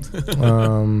 Right.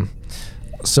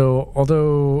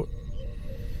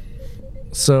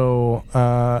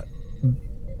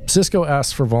 Sisko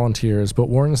asks for volunteers, but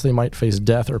warns they might face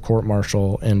death or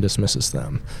court-martial and dismisses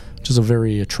them, which is a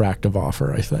very attractive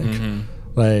offer, I think.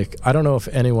 Like, I don't know if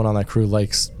anyone on that crew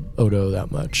likes Odo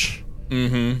that much.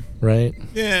 Right?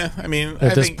 Yeah, I mean...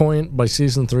 At this point, by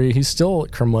season 3, he's still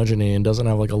curmudgeon-y and doesn't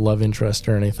have, like, a love interest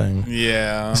or anything.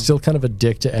 Yeah. He's still kind of a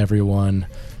dick to everyone.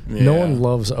 Yeah. No one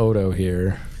loves Odo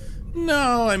here.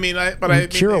 No, I mean...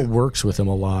 Kira works with him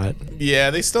a lot.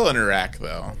 Yeah, they still interact,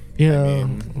 though. Yeah,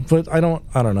 but I don't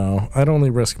know. I'd only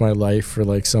risk my life for,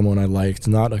 like, someone I liked,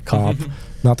 not a cop.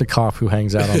 Not the cop who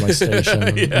hangs out on my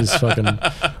station. He's fucking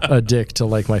a dick to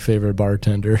like my favorite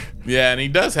bartender. Yeah, and he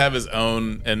does have his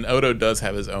own, and Odo does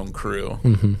have his own crew.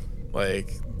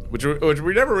 Like, which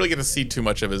we never really get to see too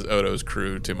much of Odo's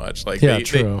crew too much. Like,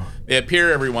 true. They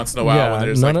appear every once in a while. Yeah, when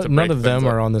there's none of them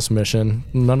are on this mission.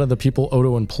 None of the people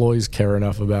Odo employs care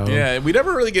enough about him. Yeah, we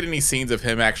never really get any scenes of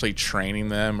him actually training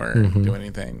them or do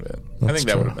anything. But I think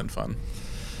that would have been fun.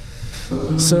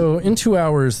 So, in 2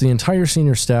 hours, the entire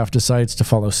senior staff decides to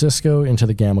follow Sisko into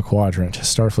the Gamma Quadrant.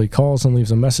 Starfleet calls and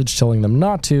leaves a message telling them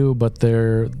not to, but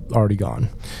they're already gone.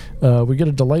 We get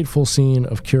a delightful scene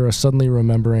of Kira suddenly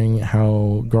remembering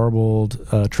how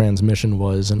garbled transmission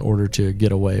was in order to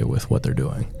get away with what they're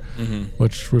doing,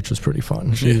 which was pretty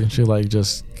fun. She like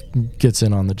just gets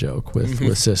in on the joke with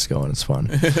Sisko, and it's fun.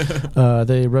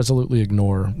 They resolutely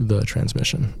ignore the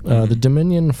transmission. The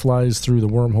Dominion flies through the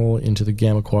wormhole into the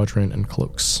Gamma Quadrant and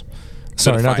cloaks.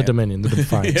 Sorry, not the Dominion. The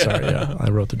Defiant. Sorry, yeah. I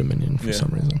wrote the Dominion for some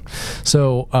reason.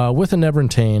 So, with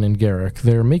Enevern and Garrick,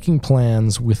 they're making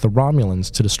plans with the Romulans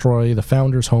to destroy the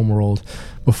Founder's homeworld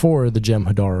before the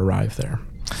Jem'Hadar arrive there.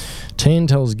 Tane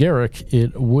tells Garrick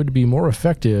it would be more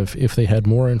effective if they had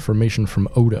more information from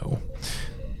Odo.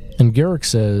 And Garrick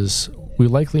says, we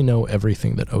likely know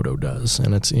everything that Odo does,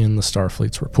 and it's in the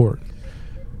Starfleet's report.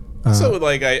 So,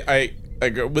 like, I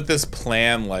go with this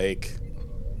plan, like,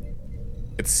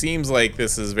 it seems like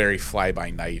this is very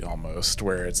fly-by-night almost,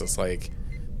 where it's just like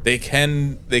they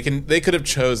could have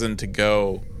chosen to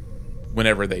go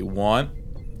whenever they want.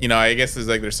 You know, I guess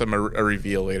there's some a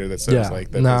reveal later that says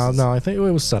like that. No, I think it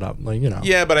was set up, like, you know.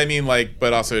 Yeah, but I mean, like,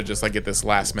 but also just like get this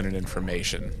last-minute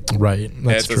information. Right.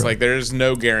 That's true. It's like there's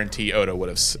no guarantee Odo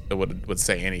would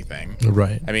say anything.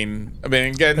 Right. I mean,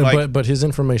 again, like, but his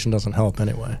information doesn't help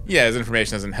anyway. Yeah, his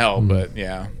information doesn't help, but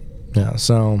yeah. Yeah.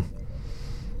 So.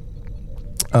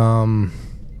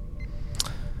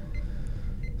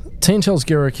 Tane tells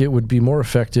Garrick it would be more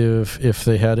effective if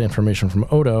they had information from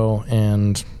Odo,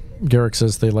 and Garrick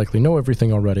says they likely know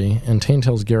everything already, and Tane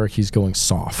tells Garrick he's going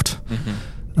soft,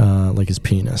 like his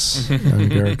penis. And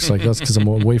Garrick's like, that's because I'm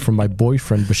away from my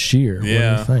boyfriend, Bashir.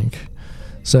 Yeah. What do you think?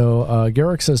 So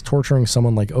Garrick says torturing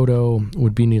someone like Odo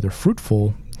would be neither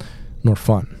fruitful nor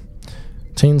fun.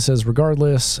 Tane says,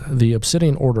 regardless, the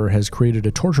Obsidian Order has created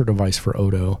a torture device for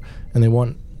Odo, and they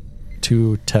want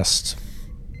to test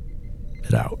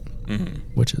it out,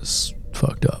 which is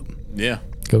fucked up. Yeah.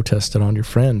 Go test it on your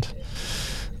friend.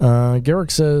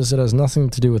 Garrick says it has nothing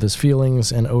to do with his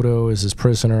feelings, and Odo is his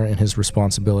prisoner and his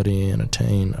responsibility, and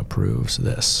Tane approves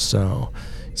this. So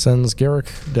he sends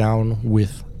Garrick down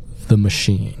with the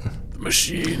machine. The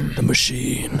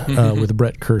machine. With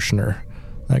Brett Kirshner.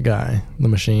 That guy, the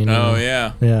machine. Oh,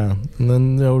 yeah. Yeah. And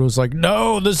then Odo's like,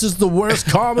 no, this is the worst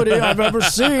comedy I've ever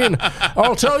seen.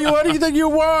 I'll tell you anything you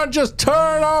want. Just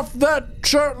turn off that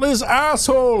shirtless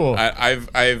asshole.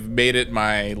 I've made it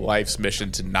my life's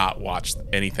mission to not watch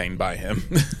anything by him.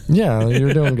 Yeah,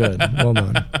 you're doing good. Well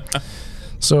done.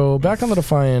 So back on the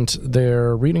Defiant,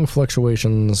 they're reading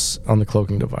fluctuations on the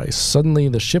cloaking device. Suddenly,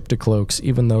 the ship decloaks,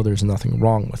 even though there's nothing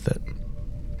wrong with it.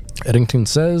 Eddington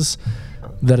says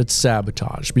that it's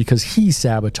sabotage because he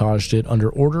sabotaged it under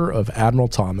order of Admiral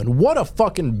Toddman. What a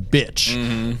fucking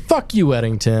bitch. Fuck you,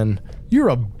 Eddington. You're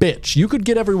a bitch. You could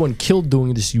get everyone killed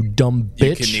doing this, you dumb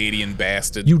bitch. You Canadian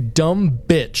bastard. You dumb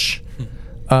bitch.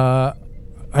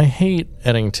 I hate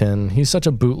Eddington. He's such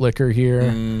a bootlicker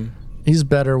here. He's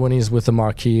better when he's with the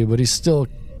Maquis, but he's still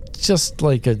just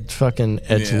like a fucking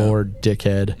edgelord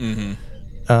dickhead.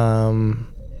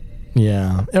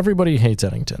 Yeah, everybody hates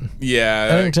Eddington. Yeah.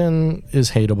 Eddington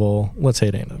is hateable. Let's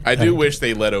hate Eddington. I do wish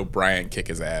they let O'Brien kick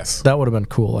his ass. That would have been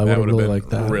cool. I would have really liked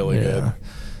that. Really good.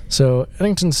 So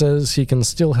Eddington says he can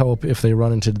still help if they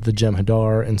run into the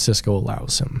Jem'Hadar, and Sisko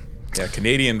allows him. Yeah,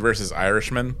 Canadian versus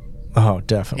Irishman. Oh,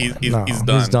 definitely. He's done.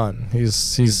 He's done.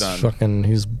 He's done. Fucking.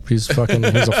 He's fucking.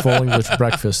 He's a full English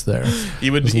breakfast there. He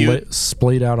would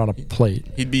splayed out on a plate.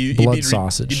 He'd be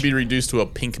sausage. He'd be reduced to a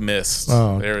pink mist.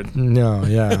 Oh no,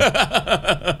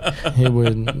 yeah. He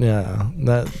would. Yeah,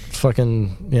 that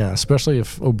fucking. Yeah, especially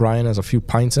if O'Brien has a few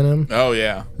pints in him. Oh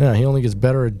yeah. Yeah, he only gets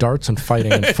better at darts and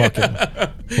fighting and fucking.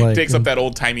 Like, takes up that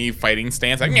old timey fighting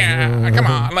stance. Like, yeah, come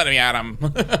on, let me at him.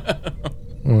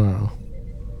 Wow.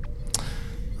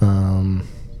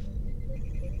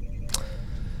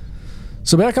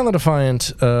 So back on the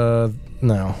Defiant,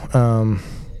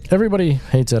 everybody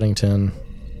hates Eddington.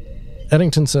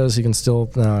 Eddington says he can still...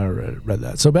 No, I read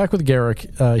that. So back with Garrick,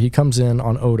 he comes in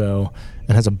on Odo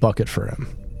and has a bucket for him.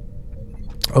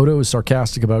 Odo is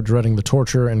sarcastic about dreading the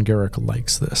torture, and Garrick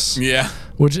likes this. Yeah.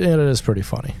 Which it is pretty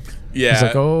funny. Yeah. He's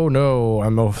like, oh no,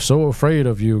 I'm so afraid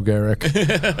of you, Garrick.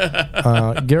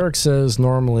 Garrick says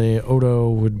normally Odo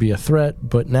would be a threat,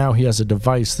 but now he has a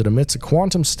device that emits a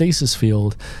quantum stasis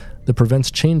field that prevents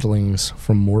changelings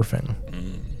from morphing.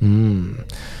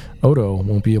 Odo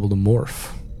won't be able to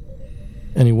morph.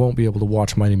 And he won't be able to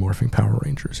watch Mighty Morphing Power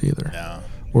Rangers either. No.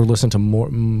 Or listen to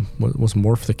was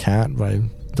Morph the Cat by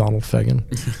Donald Fagen?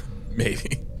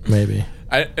 Maybe.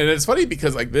 And it's funny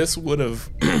because like this would have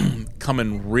come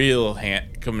in real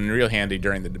handy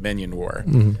during the Dominion War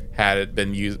had it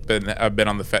been been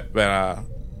on the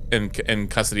in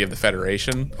custody of the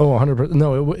Federation. Oh, 100%.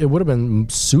 No, it would have been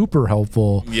super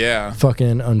helpful. Yeah.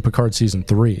 Fucking on Picard season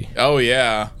 3. Oh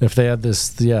yeah. If they had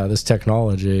this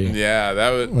technology. Yeah,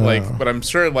 that would but I'm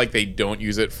sure like they don't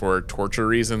use it for torture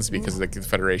reasons because the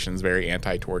Federation is very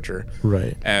anti-torture.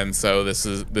 Right. And so this.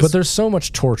 But there's so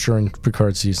much torture in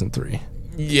Picard season 3.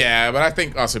 Yeah, but I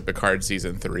think also Picard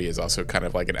season 3 is also kind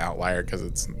of like an outlier because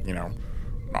it's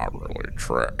not really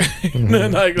true. And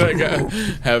then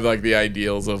have like the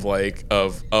ideals of like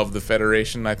of the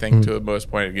Federation. I think to the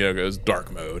most point, goes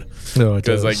dark mode. No, it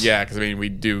does. does. Because I mean, we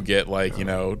do get like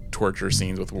torture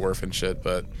scenes with Worf and shit,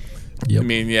 but. Yep. I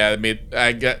mean,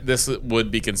 I get this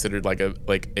would be considered like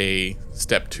a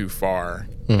step too far,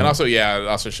 and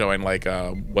also showing like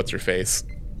what's her face,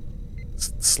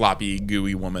 sloppy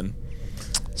gooey woman,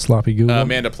 sloppy gooey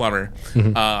Amanda Plummer.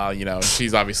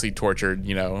 She's obviously tortured.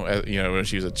 When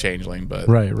she was a changeling, but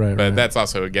right. That's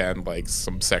also again like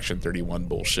some Section 31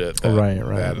 bullshit. Right.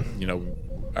 That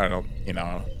I don't.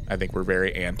 I think we're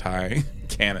very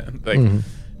anti-canon. Like.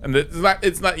 And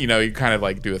it's not, you kind of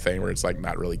like do a thing where it's like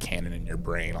not really canon in your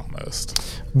brain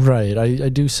almost. Right. I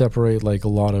do separate like a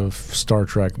lot of Star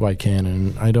Trek by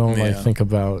canon. I don't like think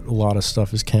about a lot of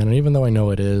stuff as canon, even though I know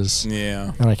it is.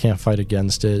 Yeah. And I can't fight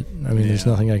against it. I mean, there's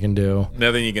nothing I can do.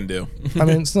 Nothing you can do. I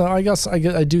mean, I guess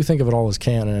I do think of it all as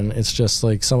canon. It's just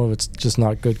like some of it's just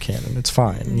not good canon. It's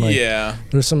fine. Like,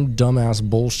 there's some dumbass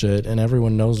bullshit, and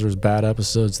everyone knows there's bad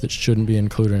episodes that shouldn't be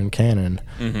included in canon.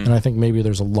 And I think maybe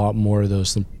there's a lot more of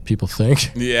those than people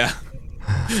think. Yeah.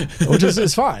 Which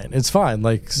is fine. It's fine.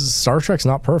 Like, Star Trek's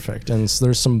not perfect, and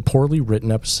there's some poorly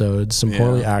written episodes, some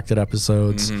poorly acted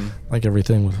episodes, like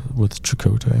everything with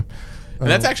Chakotay. And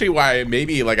that's actually why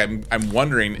maybe like I'm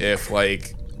wondering if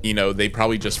like they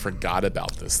probably just forgot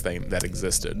about this thing that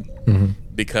existed,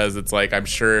 because it's like I'm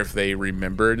sure if they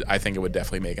remembered, I think it would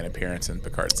definitely make an appearance in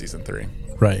Picard season 3.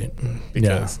 Right.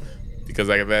 Because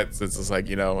like it's just like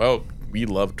we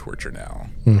love torture now,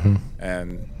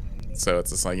 and so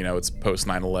it's just like it's post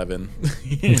 9/11,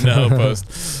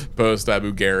 post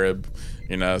Abu Ghraib,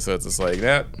 so it's just like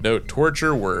no,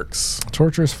 torture works.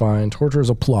 Torture is fine. Torture is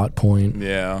a plot point.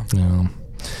 Yeah.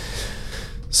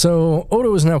 So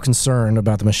Odo is now concerned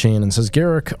about the machine and says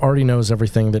Garrick already knows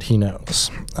everything that he knows.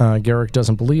 Garrick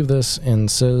doesn't believe this and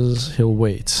says he'll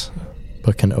wait.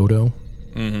 But can Odo?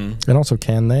 And also,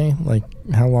 can they? Like,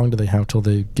 how long do they have till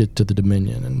they get to the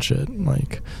Dominion and shit?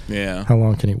 Like, how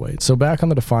long can he wait? So back on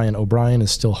the Defiant, O'Brien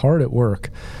is still hard at work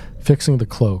fixing the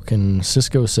cloak, and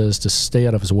Sisko says to stay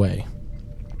out of his way.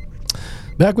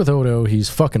 Back with Odo, he's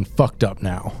fucking fucked up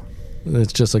now.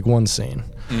 It's just like one scene.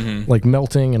 Like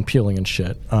melting and peeling and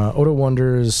shit. Odo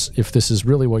wonders if this is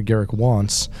really what Garrick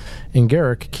wants, and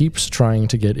Garrick keeps trying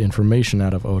to get information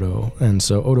out of Odo, and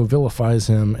so Odo vilifies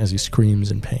him as he screams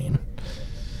in pain.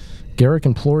 Garrick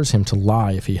implores him to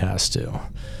lie if he has to.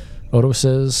 Odo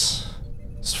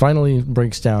finally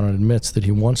breaks down and admits that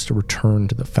he wants to return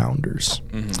to the Founders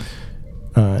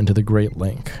and to the Great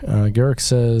Link. Garrick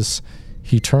says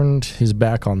he turned his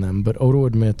back on them, but Odo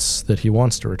admits that he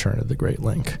wants to return to the Great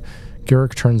Link.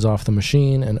 Garrick turns off the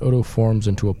machine, and Odo forms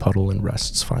into a puddle and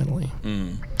rests finally.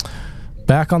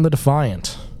 Back on the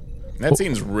Defiant. That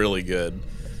scene's really good.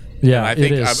 Yeah, I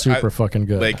think it is super fucking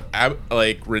good.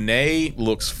 Like Renee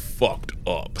looks fucked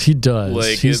up. He does.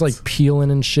 Like, he's like peeling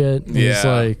and shit. And he's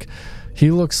like, he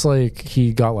looks like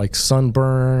he got like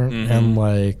sunburn and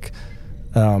like,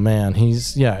 oh man,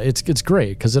 it's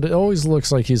great because it always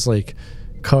looks like he's like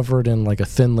covered in like a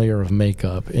thin layer of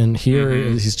makeup, and here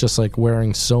he's just like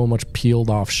wearing so much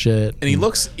peeled off shit. And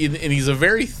he's a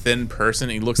very thin person.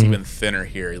 He looks even thinner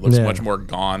here. He looks much more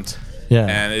gaunt. Yeah,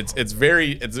 and it's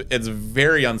very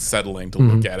unsettling to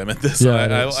look at him at this. Yeah,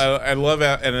 I love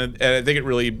it, and I think it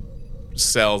really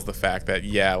sells the fact that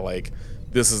like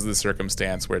this is the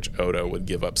circumstance which Odo would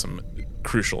give up some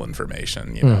crucial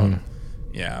information.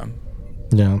 Yeah.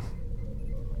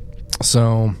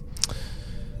 So,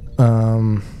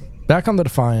 back on the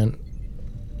Defiant,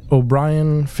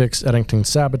 O'Brien fixed Eddington's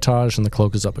sabotage, and the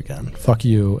cloak is up again. Fuck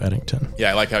you, Eddington.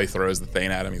 Yeah, I like how he throws the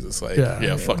thing at him. He's just like,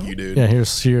 fuck you, dude. Yeah,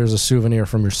 here's a souvenir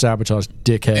from your sabotage,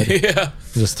 dickhead. Yeah.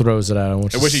 He just throws it at him.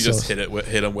 I wish he just hit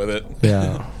him with it.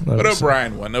 Yeah. But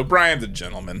O'Brien won. O'Brien's a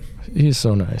gentleman. He's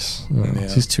so nice.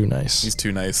 He's too nice. He's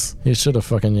too nice. He should have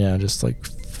fucking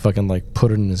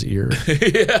put it in his ear.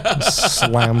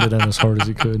 Slammed it in as hard as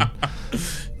he could.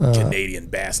 Canadian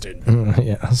bastard.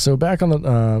 So back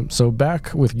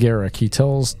with Garrick, he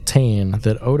tells Tane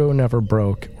that Odo never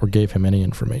broke or gave him any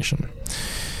information.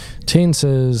 Tane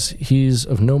says he's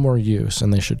of no more use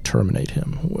and they should terminate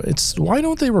him. Why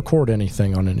don't they record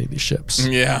anything on any of these ships?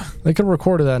 Yeah, they could have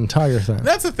recorded that entire thing.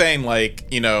 That's the thing, like,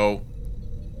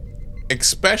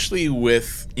 especially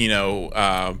with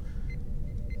like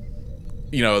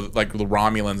the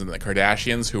Romulans and the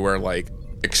Kardashians, who are like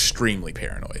extremely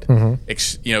paranoid,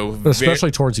 especially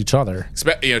towards each other.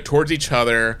 Towards each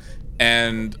other,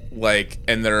 and they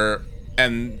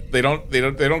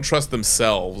don't trust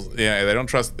themselves. Yeah, they don't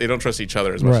trust each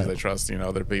other as much as they trust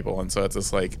other people. And so it's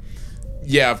just like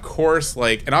yeah, of course,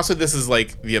 like, and also this is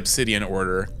like the Obsidian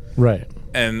Order, right?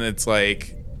 And it's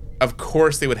like, of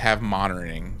course they would have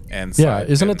monitoring and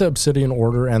isn't it the Obsidian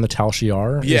Order and the Tal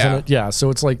Shiar? Yeah, isn't it? Yeah. So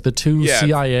it's like the two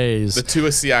CIAs. The two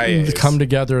CIAs come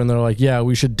together and they're like, yeah,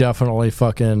 we should definitely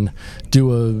fucking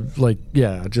do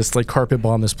just like carpet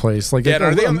bomb this place, like a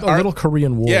little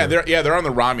Korean War. Yeah, they're on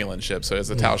the Romulan ship, so it's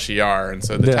the Tal Shiar, and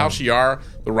so the Tal Shiar,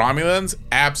 the Romulans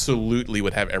absolutely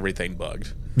would have everything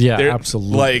bugged. Yeah,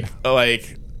 absolutely.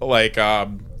 Like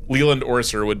Leland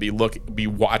Orser would be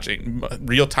watching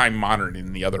real-time monitoring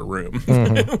in the other room.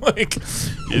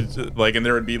 Mm-hmm. And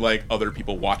there would be like other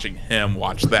people watching him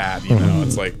watch that, you know.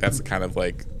 It's like that's the kind of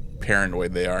like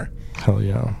paranoid they are. Hell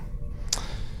yeah.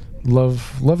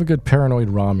 Love a good paranoid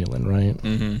Romulan, right?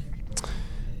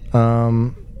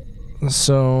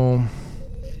 So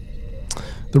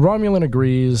the Romulan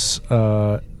agrees.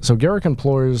 So Garrick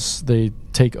implores they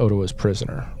take Odo as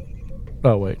prisoner.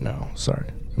 Oh wait, no,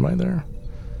 sorry. Am I there?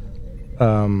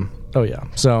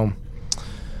 So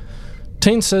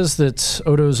Tain says that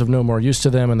Odo's of no more use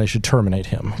to them and they should terminate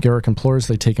him. Garrick implores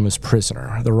they take him as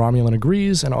prisoner. The Romulan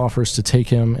agrees and offers to take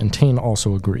him, and Tain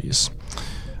also agrees.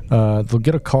 They'll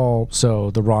get a call, so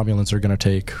the Romulans are going to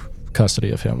take custody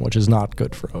of him, which is not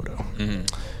good for Odo.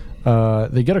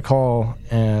 They get a call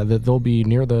that they'll be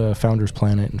near the Founder's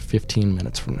planet in 15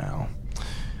 minutes from now.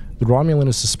 The Romulan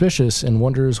is suspicious and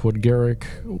wonders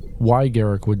why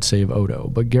Garrick would save Odo,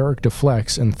 but Garrick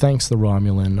deflects and thanks the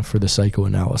Romulan for the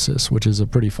psychoanalysis, which is a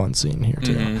pretty fun scene here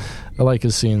too. I like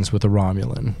his scenes with the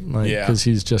Romulan, because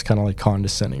he's just kind of like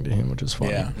condescending to him, which is fun.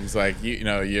 Yeah, he's like,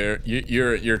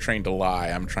 you're trained to lie.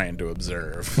 I'm trying to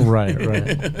observe. Right.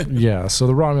 Yeah, so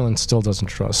the Romulan still doesn't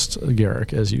trust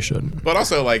Garrick, as you shouldn't. But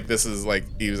also, like, this is like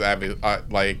he was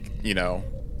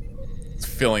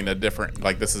feeling a different.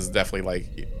 Like, this is definitely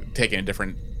like taking a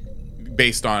different,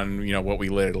 based on what we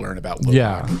later learn about Lobak.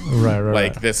 Yeah, right.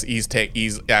 Like this,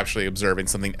 he's actually observing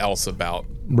something else about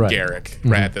Garrick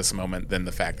right at this moment than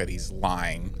the fact that he's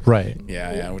lying. Right.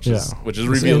 Yeah, which is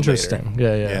revealed interesting.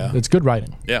 Later. Yeah. It's good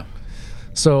writing. Yeah.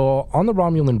 So on the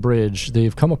Romulan bridge,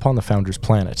 they've come upon the Founder's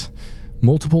planet.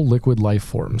 Multiple liquid life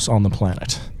forms on the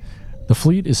planet. The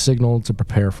fleet is signaled to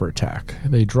prepare for attack.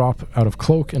 They drop out of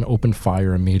cloak and open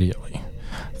fire immediately.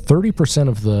 30%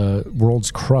 of the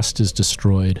world's crust is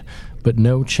destroyed, but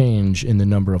no change in the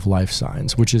number of life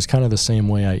signs, which is kind of the same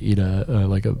way I eat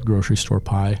a grocery store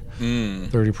pie.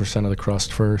 30% of the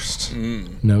crust first.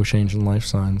 No change in life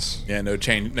signs. Yeah, no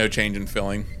change in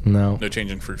filling. No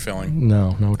change in fruit filling.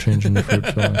 No change in the fruit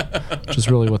filling. Which is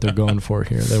really what they're going for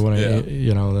here. They want to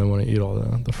they want to eat all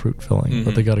the fruit filling,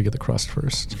 but they got to get the crust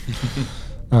first.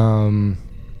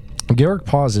 Garrick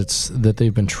posits that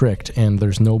they've been tricked and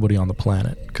there's nobody on the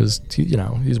planet because,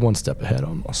 he's one step ahead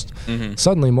almost.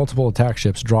 Suddenly, multiple attack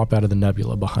ships drop out of the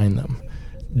nebula behind them.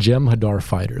 Jem'Hadar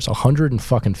fighters,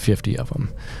 150 of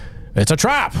them. It's a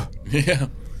trap! Yeah.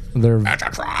 It's a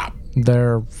trap!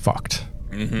 They're fucked.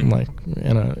 Like,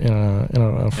 in a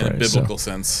phrase. In a biblical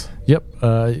sense. Yep.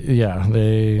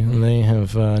 They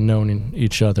have known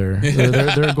each other.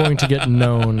 They're going to get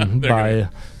known by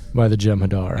the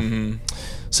Jem'Hadar.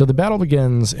 So the battle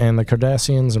begins, and the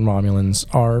Cardassians and Romulans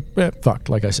are fucked,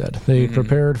 like I said. They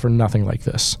prepared for nothing like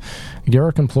this.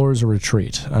 Garrick implores a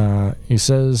retreat. He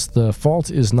says the fault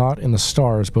is not in the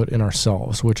stars, but in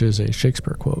ourselves, which is a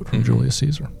Shakespeare quote from Julius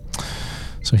Caesar.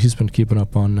 So he's been keeping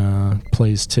up on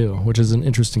plays too, which is an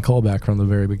interesting callback from the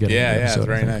very beginning. Yeah, it's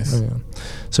very nice. Oh, yeah.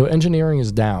 So engineering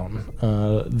is down.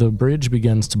 The bridge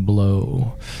begins to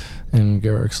blow. And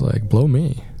Garrick's like, blow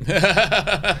me.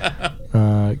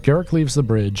 Garrick leaves the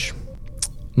bridge,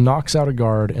 knocks out a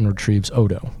guard, and retrieves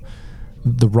Odo.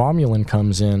 The Romulan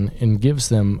comes in and gives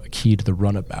them a key to the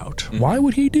runabout. Why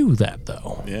would he do that,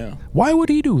 though? Yeah. Why would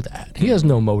he do that? He has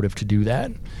no motive to do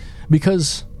that.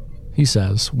 Because, he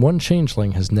says, one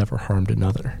changeling has never harmed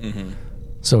another.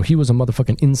 So he was a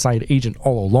motherfucking inside agent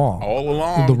all along.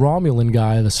 The Romulan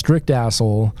guy, the strict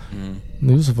asshole,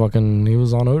 he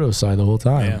was on Odo's side the whole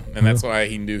time. Yeah, and that's why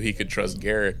he knew he could trust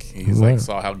Garrick. He's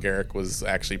saw how Garrick was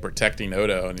actually protecting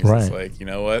Odo, and he's just like, you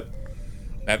know what?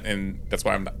 That's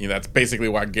why that's basically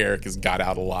why Garrick has got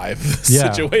out alive this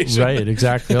situation. Right,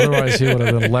 exactly. Otherwise, he would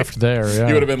have been left there. Yeah.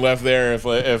 He would have been left there if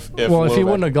if he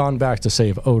wouldn't have gone back to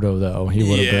save Odo, though, he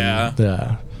would have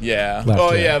been. Yeah.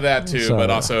 That too. So,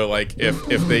 but also, like,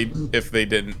 if they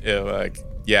didn't,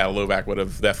 Lobak would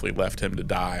have definitely left him to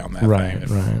die on that thing.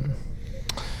 Right.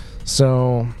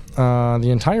 So the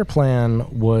entire plan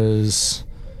was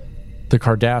the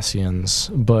Cardassians,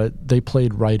 but they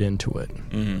played right into it.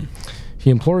 He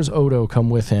implores Odo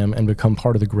come with him and become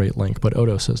part of the Great Link, but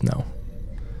Odo says no.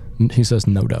 He says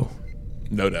no-do.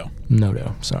 No-do.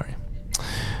 No-do, sorry.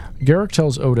 Garrick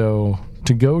tells Odo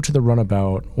to go to the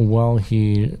runabout while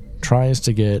he tries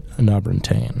to get an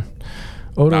Tain.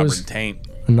 Odo's Tain.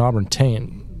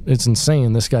 It's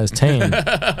insane. This guy's Tain.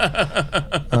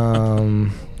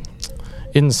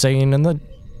 Insane in the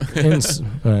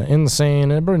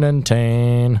insane and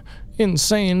Tain.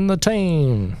 Insane the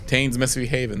Tain. Tain's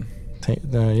misbehaving.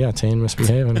 Tain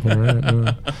misbehaving.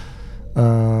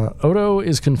 Right. Odo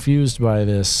is confused by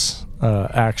this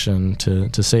action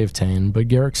to save Tain, but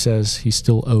Garrick says he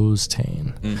still owes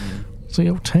Tain. So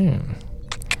you owe Tain.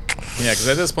 Yeah, because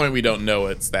at this point we don't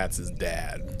know that's his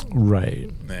dad. Right.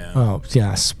 Yeah. Oh,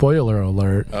 yeah. Spoiler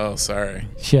alert. Oh, sorry.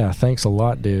 Yeah, thanks a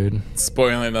lot, dude.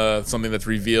 Spoiling something that's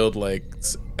revealed, I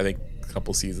think, a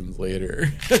couple seasons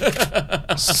later.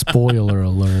 Spoiler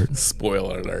alert.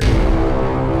 Spoiler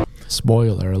alert.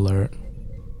 Spoiler alert.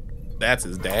 That's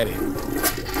his daddy.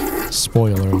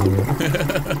 Spoiler alert.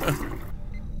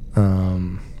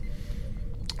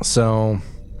 So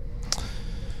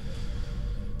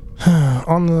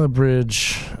on the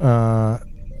bridge,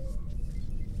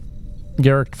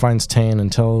 Garrick finds Tain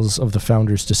and tells of the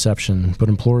Founder's deception, but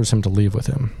implores him to leave with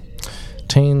him.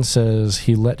 Tain says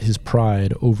he let his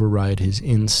pride override his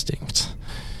instinct.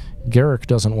 Garrick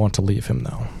doesn't want to leave him,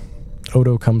 though.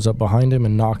 Odo comes up behind him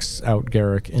and knocks out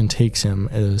Garrick and takes him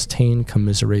as Tain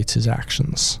commiserates his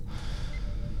actions.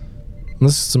 And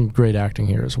this is some great acting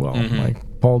here as well.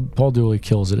 Paul Dooley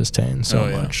kills it as Tain so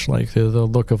much. Like the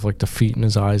look of the feet in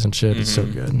his eyes and shit is so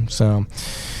good. So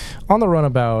on the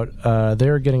runabout,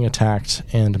 they're getting attacked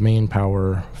and main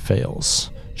power fails.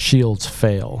 Shields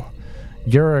fail.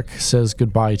 Garrick says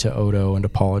goodbye to Odo and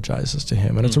apologizes to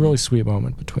him, and it's a really sweet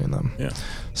moment between them. Yeah.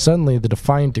 Suddenly, the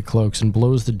Defiant decloaks and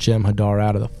blows the Jem'Hadar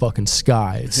out of the fucking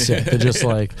sky. It's sick. They're just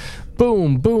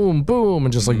boom, boom, boom,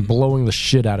 and just blowing the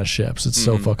shit out of ships. It's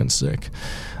so fucking sick.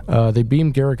 They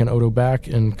beam Garrick and Odo back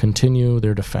and continue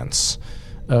their defense.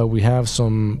 We have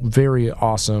some very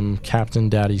awesome Captain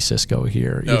Daddy Sisko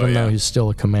here, even though he's still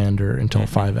a commander until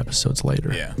 5 episodes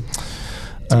later. Yeah.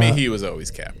 To me, he was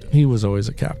always captain. He was always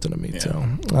a captain to me,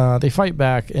 too. They fight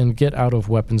back and get out of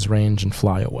weapons range and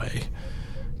fly away.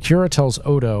 Kira tells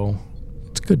Odo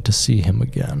it's good to see him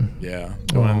again. Yeah,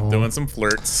 doing some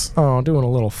flirts. Oh, doing a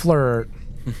little flirt.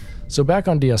 So back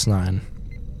on DS9,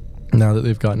 now that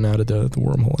they've gotten out of the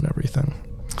wormhole and everything,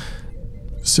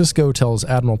 Sisko tells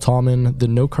Admiral Toddman that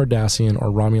no Cardassian or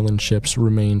Romulan ships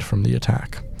remained from the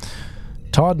attack.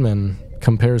 Toddman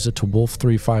compares it to Wolf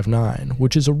 359,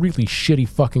 which is a really shitty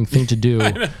fucking thing to do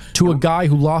to a guy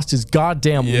who lost his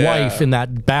goddamn wife in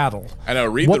that battle. I know.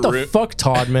 What the fuck,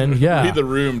 Toddman? Yeah. Read the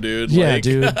room, dude. Yeah,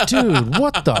 dude,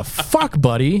 what the fuck,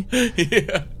 buddy?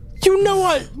 Yeah. You know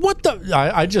what? What the?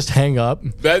 I just hang up.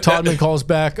 Toddman calls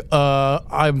back.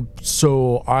 I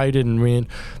didn't mean.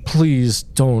 Please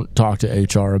don't talk to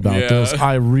HR about this.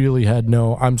 I really had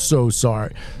I'm so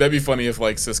sorry. That'd be funny if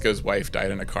Sisko's wife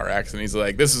died in a car accident. He's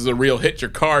like, this is a real hit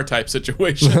your car type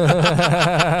situation.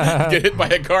 Get hit by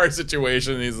a car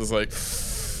situation. And he's just like,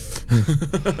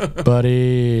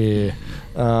 buddy.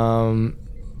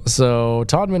 So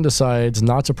Toddman decides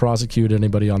not to prosecute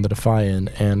anybody on the Defiant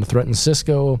and threatens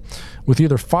Sisko with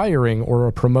either firing or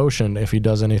a promotion if he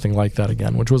does anything like that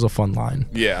again, which was a fun line.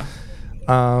 Yeah.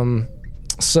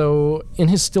 So in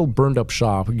his still burned up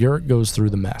shop, Garrick goes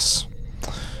through the mess.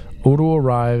 Odo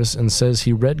arrives and says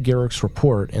he read Garrick's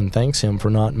report and thanks him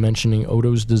for not mentioning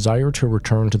Odo's desire to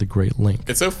return to the Great Link.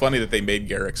 It's so funny that they made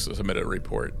Garrick submit a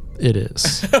report. It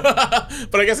is.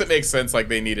 But I guess it makes sense,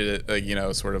 they needed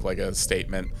it, sort of like a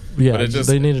statement. Yeah, but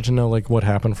they needed to know, what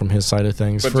happened from his side of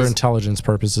things for intelligence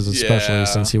purposes, especially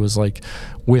since he was,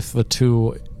 with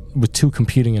with two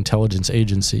competing intelligence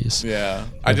agencies. Yeah.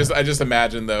 I just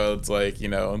imagine, though, it's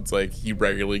he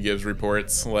regularly gives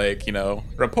reports,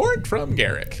 report from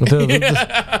Garrick.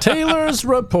 Taylor's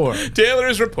report.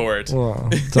 Taylor's report. Well,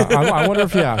 I wonder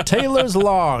if, Taylor's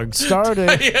log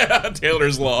started. Yeah,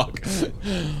 Taylor's log.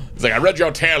 It's I read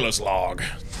your Taylor's log.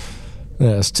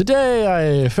 Yes,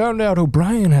 today I found out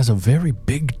O'Brien has a very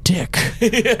big dick.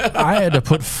 I had to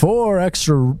put 4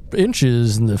 extra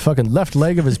inches in the fucking left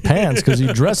leg of his pants because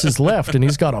he dresses left and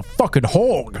he's got a fucking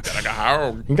hog. Got a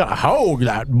hog. He got a hog,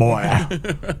 that boy.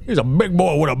 He's a big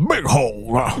boy with a big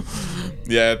hog.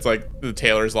 Yeah, it's the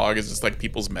Taylor's log is just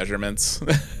people's measurements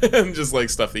and just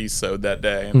stuff that he sewed that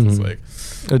day. And it's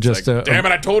damn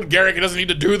it, I told Garrick he doesn't need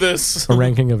to do this. A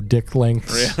ranking of dick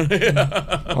lengths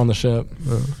on the ship.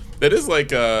 It is I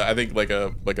think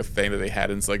a thing that they had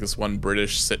in this one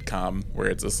British sitcom where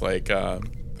it's just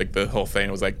the whole thing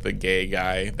was the gay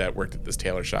guy that worked at this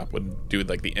tailor shop would do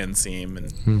the inseam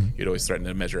and he'd always threaten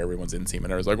to measure everyone's inseam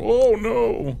and I was like, oh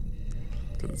no.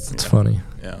 It's funny.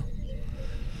 Yeah.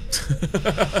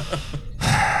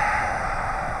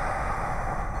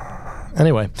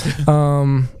 Anyway,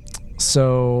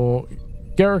 so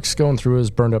Garrick's going through his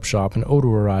burned up shop, and Odo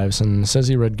arrives and says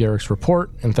he read Garrick's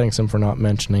report and thanks him for not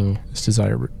mentioning his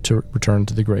desire to return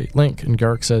to the Great Link. And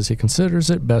Garrick says he considers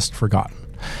it best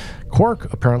forgotten.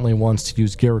 Quark apparently wants to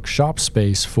use Garrick's shop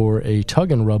space for a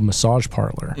tug and rub massage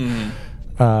parlor,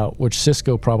 which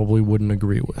Sisko probably wouldn't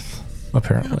agree with,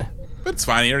 apparently. Yeah. But it's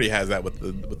fine. He already has that with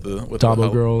the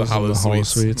Dabo girls the and the Hollow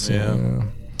Suites.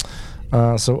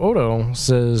 Yeah. So Odo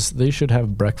says they should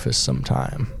have breakfast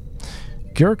sometime.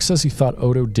 Garrick says he thought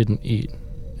Odo didn't eat,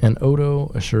 and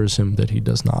Odo assures him that he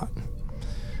does not.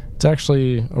 It's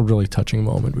actually a really touching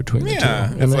moment between the two,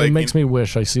 and it makes me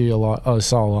wish I saw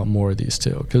a lot more of these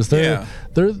two, because they're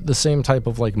the same type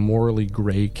of like morally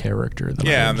gray character.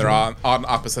 And they're on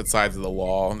opposite sides of the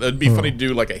law. It'd be funny to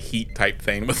do like a Heat type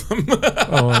thing with them.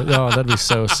 oh, that'd be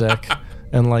so sick.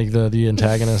 And like the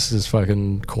antagonist is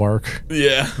fucking Quark.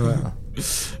 Yeah.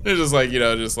 They're just like,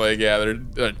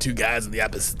 they're two guys on the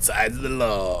opposite sides of the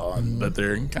law, but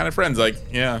they're kind of friends. Like,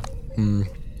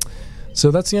 So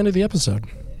that's the end of the episode.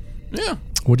 Yeah.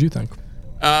 What do you think?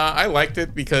 I liked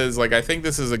it because, like, I think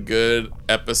this is a good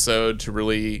episode to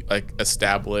really like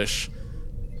establish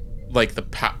like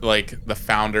the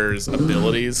founders'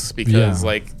 abilities, because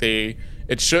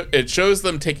it shows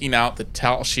them taking out the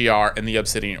Tal Shiar and the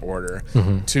Obsidian Order,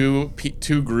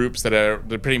 two groups that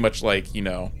they're pretty much like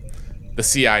the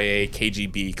CIA,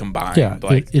 KGB combined. Yeah,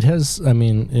 it has. I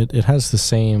mean, it has the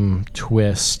same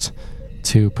twist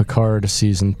to Picard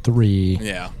season 3.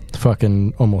 Yeah.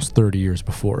 Fucking almost 30 years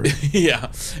before. Yeah,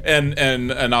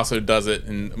 and also does it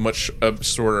in a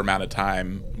shorter amount of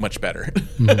time, much better.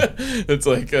 It's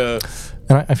like,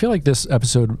 and I feel like this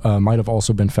episode might have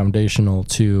also been foundational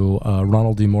to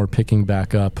Ronald D. Moore picking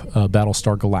back up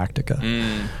Battlestar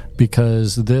Galactica,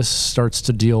 because this starts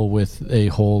to deal with a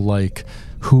whole like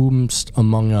whomst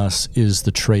among us is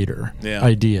the traitor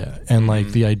idea, and like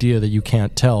the idea that you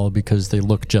can't tell because they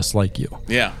look just like you.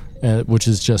 Yeah. Which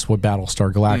is just what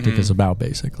Battlestar Galactica is about,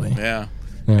 basically. Yeah.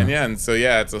 And so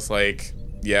it's just like,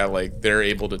 like they're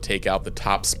able to take out the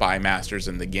top spy masters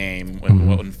in the game in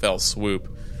one fell swoop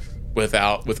with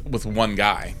one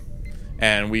guy.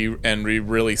 And we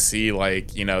really see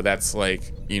like, that's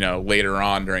like, later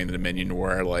on during the Dominion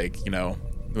War, like,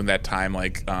 when that time,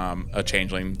 like, a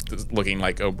changeling looking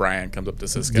like O'Brien comes up to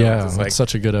Sisko. Yeah, it's like,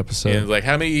 such a good episode. And it's like,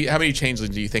 how many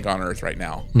changelings do you think on Earth right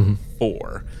now?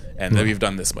 4. And then we've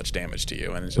done this much damage to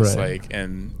you, and it's just like,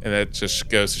 and that just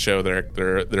goes to show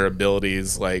their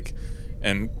abilities, like,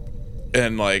 and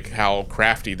like how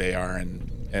crafty they are,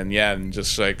 and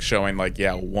just like showing like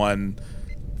one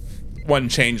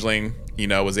changeling,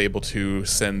 was able to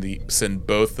send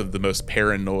both of the most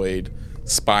paranoid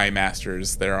spy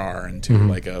masters there are into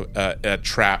like a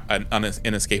trap, an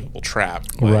inescapable trap.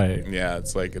 Like, right. Yeah,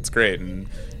 it's like, it's great, and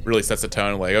really sets the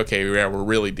tone. Like, okay, we're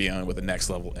really dealing with a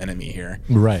next level enemy here.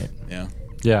 Right. Yeah.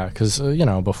 Yeah, because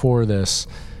before this,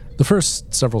 the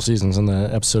first several seasons and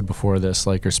the episode before this,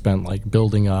 like, are spent like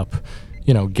building up,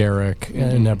 Garrick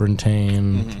and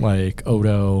Nebrintane, like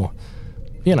Odo,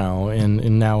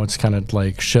 and now it's kind of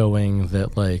like showing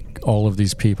that like all of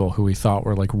these people who we thought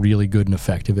were like really good and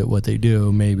effective at what they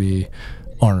do maybe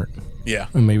aren't. Yeah.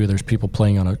 And maybe there's people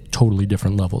playing on a totally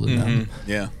different level than them.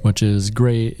 Yeah. Which is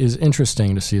great, is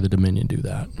interesting to see the Dominion do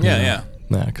that. Yeah.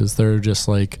 Yeah, because they're just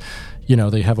like,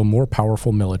 they have a more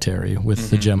powerful military with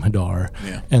the Jem'Hadar,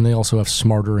 and they also have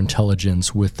smarter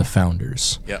intelligence with the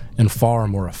Founders, and far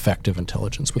more effective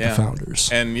intelligence with the Founders.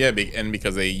 And and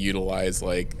because they utilize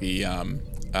like the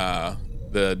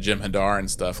Jem'Hadar and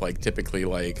stuff, like typically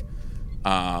like,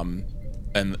 and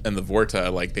the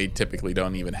Vorta, like they typically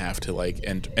don't even have to like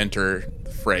enter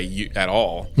the fray at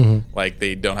all. Like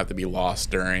they don't have to be lost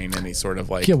during any sort of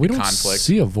like we don't conflict.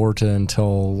 See a Vorta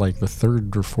until like the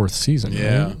 3rd or 4th season.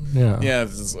 Right? Yeah.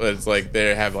 It's like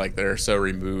they're so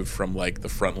removed from like the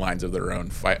front lines of their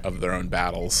own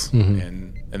battles,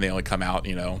 and they only come out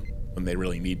when they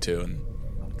really need to, and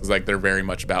because like they're very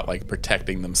much about like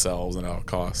protecting themselves at all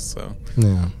costs. So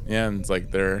and it's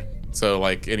like so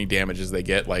like any damages they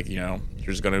get, like they're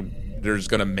just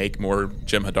gonna make more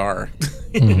Jem'Hadar.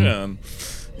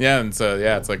 And so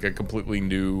it's like a completely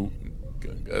new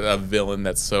villain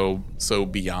that's so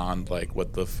beyond like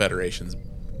what the Federation's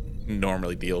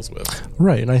normally deals with.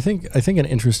 Right, and I think an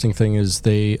interesting thing is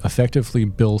they effectively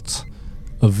built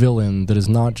a villain that is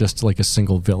not just like a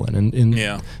single villain, and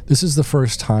this is the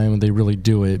first time they really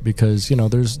do it, because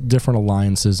there's different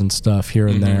alliances and stuff here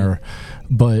and there,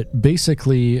 but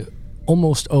basically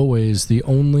almost always the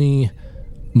only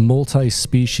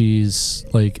multi-species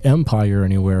like empire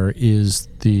anywhere is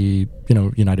the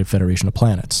United Federation of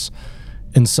Planets,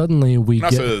 and suddenly we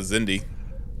also get the Zindi.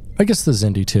 I guess the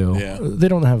Zindi too. Yeah. They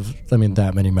don't have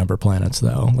that many member planets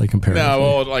though, like comparatively.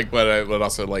 No, well, but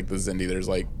also like the Zindi, there's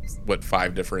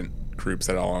 5 different groups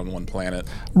that are all on one planet.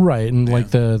 Right, and like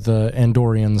the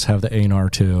Andorians have the Anar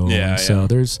too. Yeah, so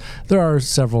there are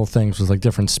several things with like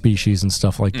different species and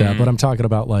stuff like that. But I'm talking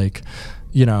about like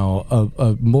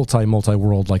a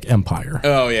multi-world like empire.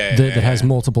 Oh yeah, that has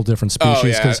multiple different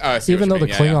species. Because even though the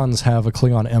Klingons have a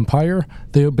Klingon empire,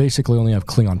 they basically only have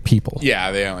Klingon people.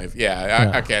 Yeah, they only.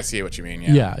 Okay, I see what you mean.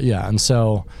 Yeah. And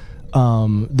so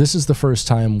this is the first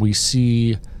time we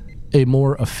see a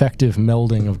more effective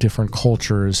melding of different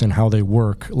cultures and how they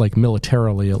work, like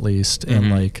militarily at least, and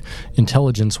like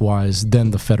intelligence-wise,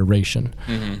 than the Federation.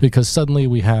 Because suddenly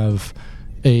we have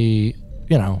a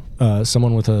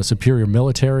someone with a superior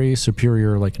military,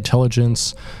 superior like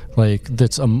intelligence, like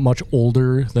that's a much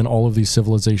older than all of these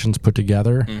civilizations put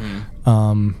together. And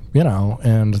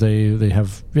they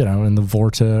have and the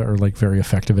Vorta are like very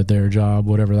effective at their job,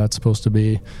 whatever that's supposed to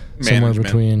be. Somewhere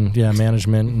between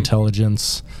management,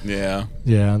 intelligence. Yeah,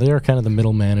 they are kind of the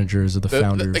middle managers of the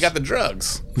founders. They got the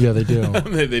drugs. Yeah, they do.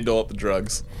 they dole out the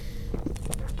drugs.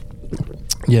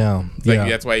 Yeah,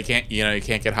 that's why you can't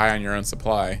get high on your own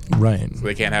supply. Right. So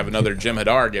they can't have another Jim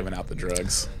Hadar giving out the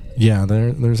drugs. Yeah,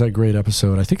 there's that great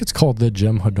episode. I think it's called The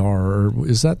Jim Hadar, or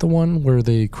is that the one where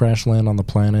they crash land on the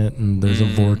planet and there's a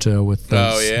Vorta with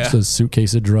the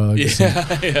suitcase of drugs?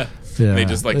 Yeah. They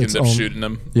just end up shooting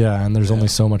them. Yeah, and there's only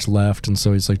so much left, and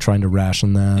so he's like trying to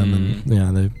ration them,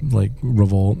 and they like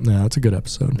revolt. Yeah, it's a good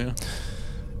episode.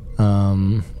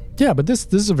 Yeah. But this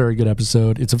is a very good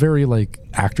episode. It's a very like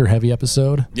actor heavy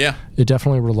episode. Yeah. It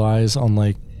definitely relies on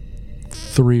like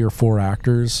 3 or 4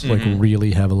 actors like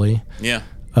really heavily. Yeah.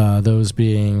 Those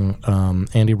being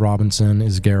Andy Robinson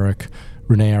as Garrick,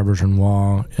 Renee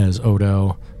Auberjonois as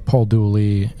Odo, Paul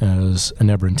Dooley as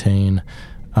Enebrantain,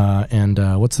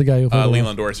 and what's the guy who played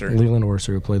Leland Orser. Leland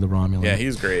Orser, who played the Romulan. Yeah,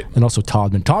 he's great. And also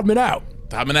Toddman. Toddman out!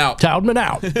 Toddman out. Toddman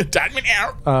out. Toddman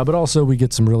out. But also we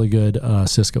get some really good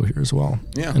Cisco here as well.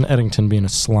 Yeah. And Eddington being a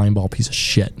slimeball piece of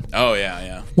shit. Oh,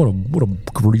 yeah. What a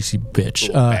greasy bitch.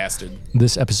 Little bastard.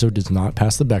 This episode does not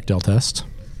pass the Bechdel test.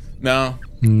 No.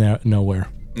 Nowhere.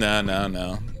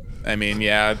 No. I mean,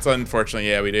 it's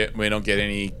unfortunate. We don't get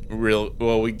any real.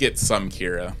 Well, we get some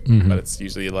Kira, but it's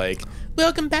usually like,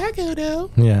 "Welcome back,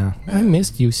 Odo." Yeah, I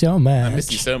missed you so much. I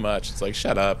missed you so much. It's like,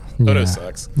 shut up. Odo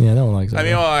sucks. Yeah, no one likes Odo. I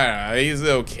mean, I don't know. He's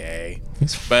okay.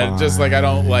 He's but fine. Just like I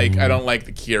don't like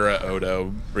the Kira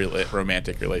Odo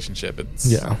romantic relationship.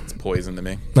 It's poison to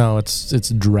me. No, it's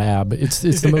drab. It's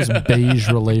the most beige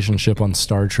relationship on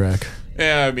Star Trek.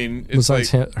 Yeah, I mean, it's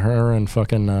besides her and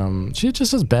fucking she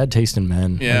just has bad taste in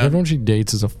men. Yeah, like everyone she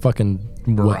dates is a fucking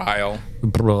Barile.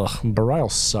 Barile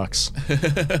sucks.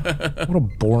 What a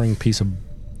boring piece of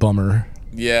bummer.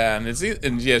 Yeah,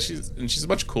 she's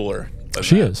much cooler.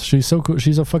 She is. She's so cool.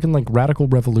 She's a fucking like radical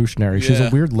revolutionary. Yeah. She's a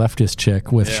weird leftist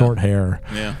chick with short hair.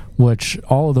 Yeah. Which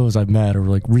all of those I've met are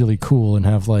like really cool and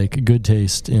have like good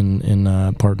taste in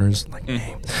partners. Like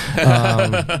me.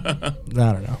 I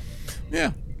don't know.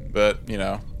 Yeah. But, we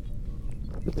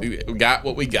got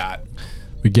what we got.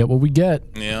 We get what we get.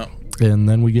 Yeah. And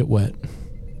then we get wet.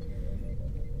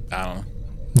 I don't know.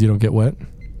 You don't get wet?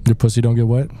 Your pussy don't get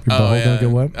wet? Your butthole don't get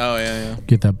wet? Oh, yeah.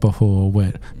 Get that butthole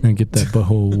wet. Man, get that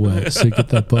butthole wet. Say, get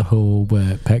that butthole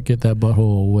wet. Pat, get that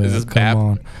butthole wet. Is this Come BAP?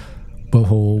 on.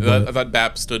 Butthole wet. I thought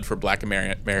BAP stood for Black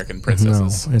American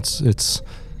Princesses. No, it's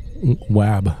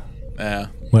WAB. Yeah.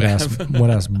 Wet ass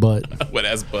butt. Wet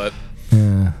ass butt.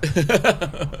 Yeah.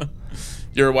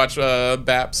 You ever watch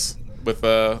BAPS with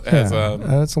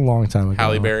that's a long time ago.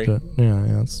 Halle Berry? But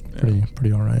it's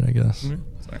pretty all right, I guess.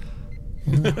 Sorry.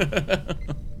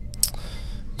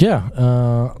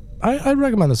 I'd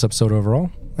recommend this episode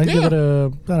overall. I'd give it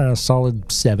a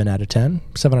solid 7 out of 10,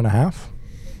 7.5.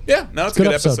 Yeah, no, it's a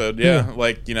good episode. Yeah.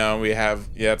 Like, we have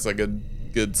it's like a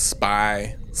good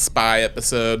spy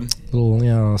episode.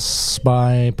 Little,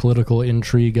 spy political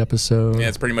intrigue episode. Yeah,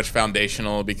 it's pretty much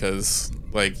foundational because,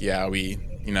 like, we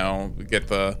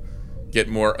get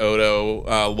more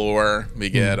Odo lore. We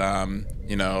get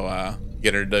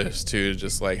get introduced to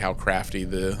just like how crafty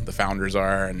the founders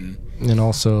are, and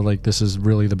also like this is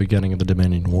really the beginning of the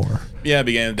Dominion War. Yeah,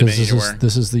 beginning of the Dominion War.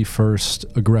 This is the first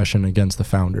aggression against the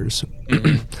founders,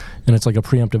 and it's like a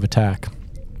preemptive attack.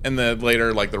 And then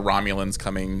later, like the Romulans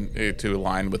coming to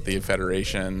align with the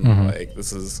Federation. Like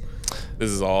this is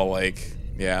all like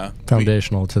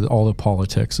foundational to all the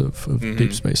politics of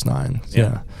Deep Space Nine.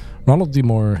 Yeah. Ronald D.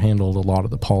 Moore handled a lot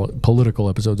of the political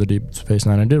episodes of Deep Space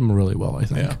Nine and did them really well, I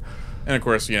think. Yeah. And of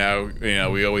course, we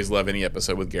always love any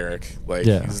episode with Garrick. Like,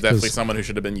 Yeah, he's definitely someone who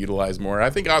should have been utilized more. I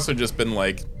think also just been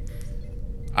like,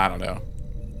 I don't know,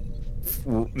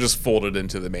 just folded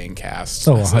into the main cast.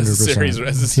 Oh,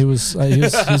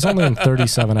 100%. He's only in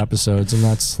 37 episodes, and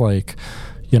that's like,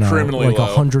 criminally like low.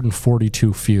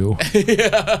 142 few.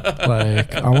 Yeah.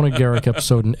 Like, I want a Garrick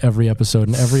episode in every episode,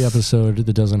 and every episode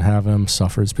that doesn't have him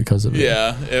suffers because of it.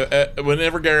 Yeah.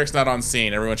 Whenever Garrick's not on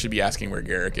scene, everyone should be asking where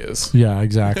Garrick is. Yeah,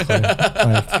 exactly.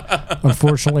 Like,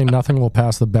 unfortunately, nothing will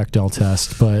pass the Bechdel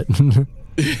test, but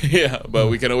Yeah, but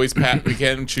we can always we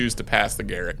can choose to pass the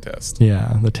Garrick test.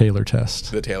 yeah, the Taylor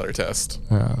test. The Taylor test.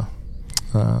 Yeah.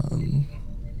 All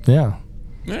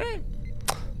right.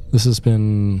 This has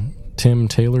been Tim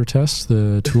Taylor Test,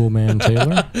 the Tool Man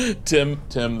Taylor. Tim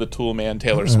the Tool Man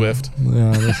Taylor Swift.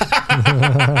 Yeah,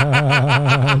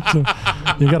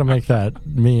 you got to make that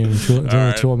meme. Tim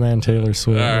the Tool Man Taylor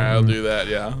Swift. All right, I'll do that,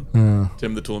 yeah.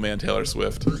 Tim the Tool Man Taylor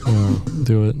Swift.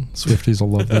 Do it. Swifties will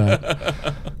love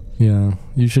that. Yeah,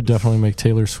 you should definitely make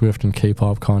Taylor Swift and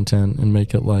K-pop content and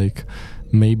make it like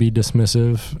maybe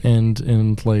dismissive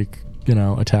and like,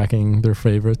 attacking their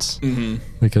favorites,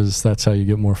 because that's how you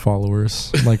get more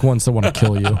followers. Like ones that want to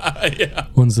kill you, Yeah.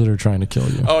 ones that are trying to kill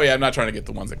you. Oh yeah, I'm not trying to get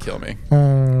the ones that kill me.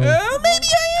 Maybe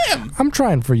I am. I'm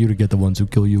trying for you to get the ones who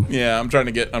kill you. Yeah, I'm trying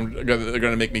to get. They're going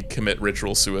to make me commit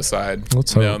ritual suicide.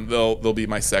 Let's hope. They'll be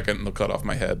my second, and they'll cut off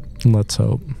my head. Let's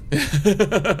hope.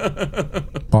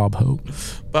 Bob Hope.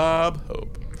 Bob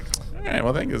Hope. All right,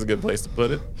 well, I think it's a good place to put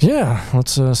it. Yeah,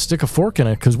 let's stick a fork in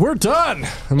it because we're done.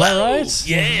 Am I right?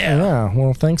 Yeah. Yeah.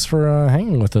 Well, thanks for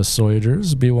hanging with us,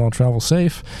 Soyagers. Be well, travel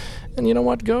safe. And you know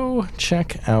what? Go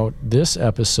check out this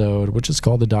episode, which is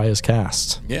called The Die Is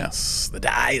Cast. Yes, The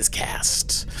Die Is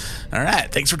Cast. All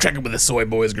right, thanks for checking with the Soy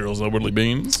Boys, Girls, and Woodley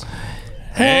Beans.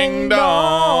 Hang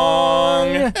dong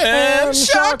and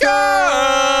shaka.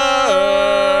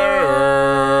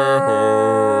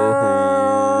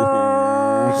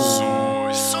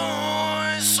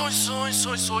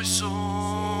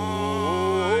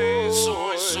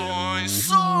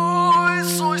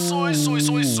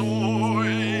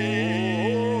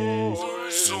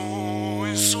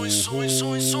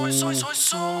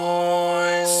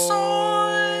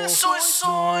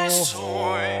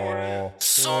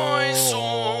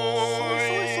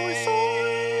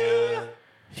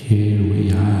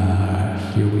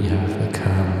 Here we have the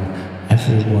cum.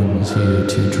 Everyone's here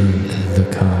to drink the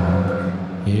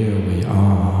cum. Here we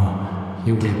are.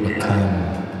 Here we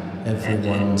become.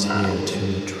 Everyone's here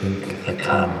to drink the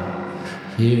cum.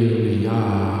 Here we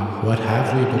are. What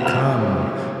have we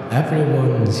become?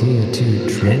 Everyone's here to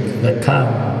drink the cum.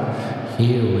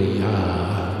 Here we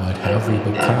are. What have we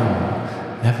become?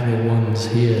 Everyone's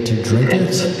here to drink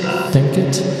it, think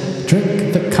it,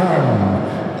 drink the cum.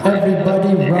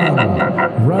 Everybody run,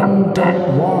 run,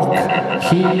 don't walk.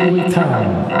 Here we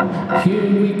come,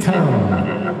 here we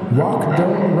come. Walk,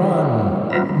 don't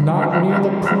run, not near the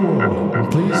pool.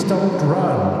 And please don't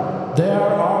run. There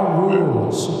are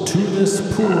rules to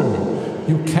this pool.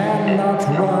 You cannot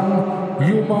run,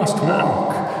 you must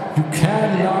walk. You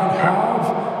cannot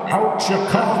have out your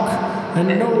cock, and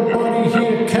nobody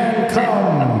here can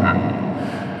come.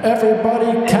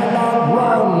 Everybody cannot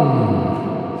run.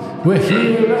 We're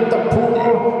here at the pool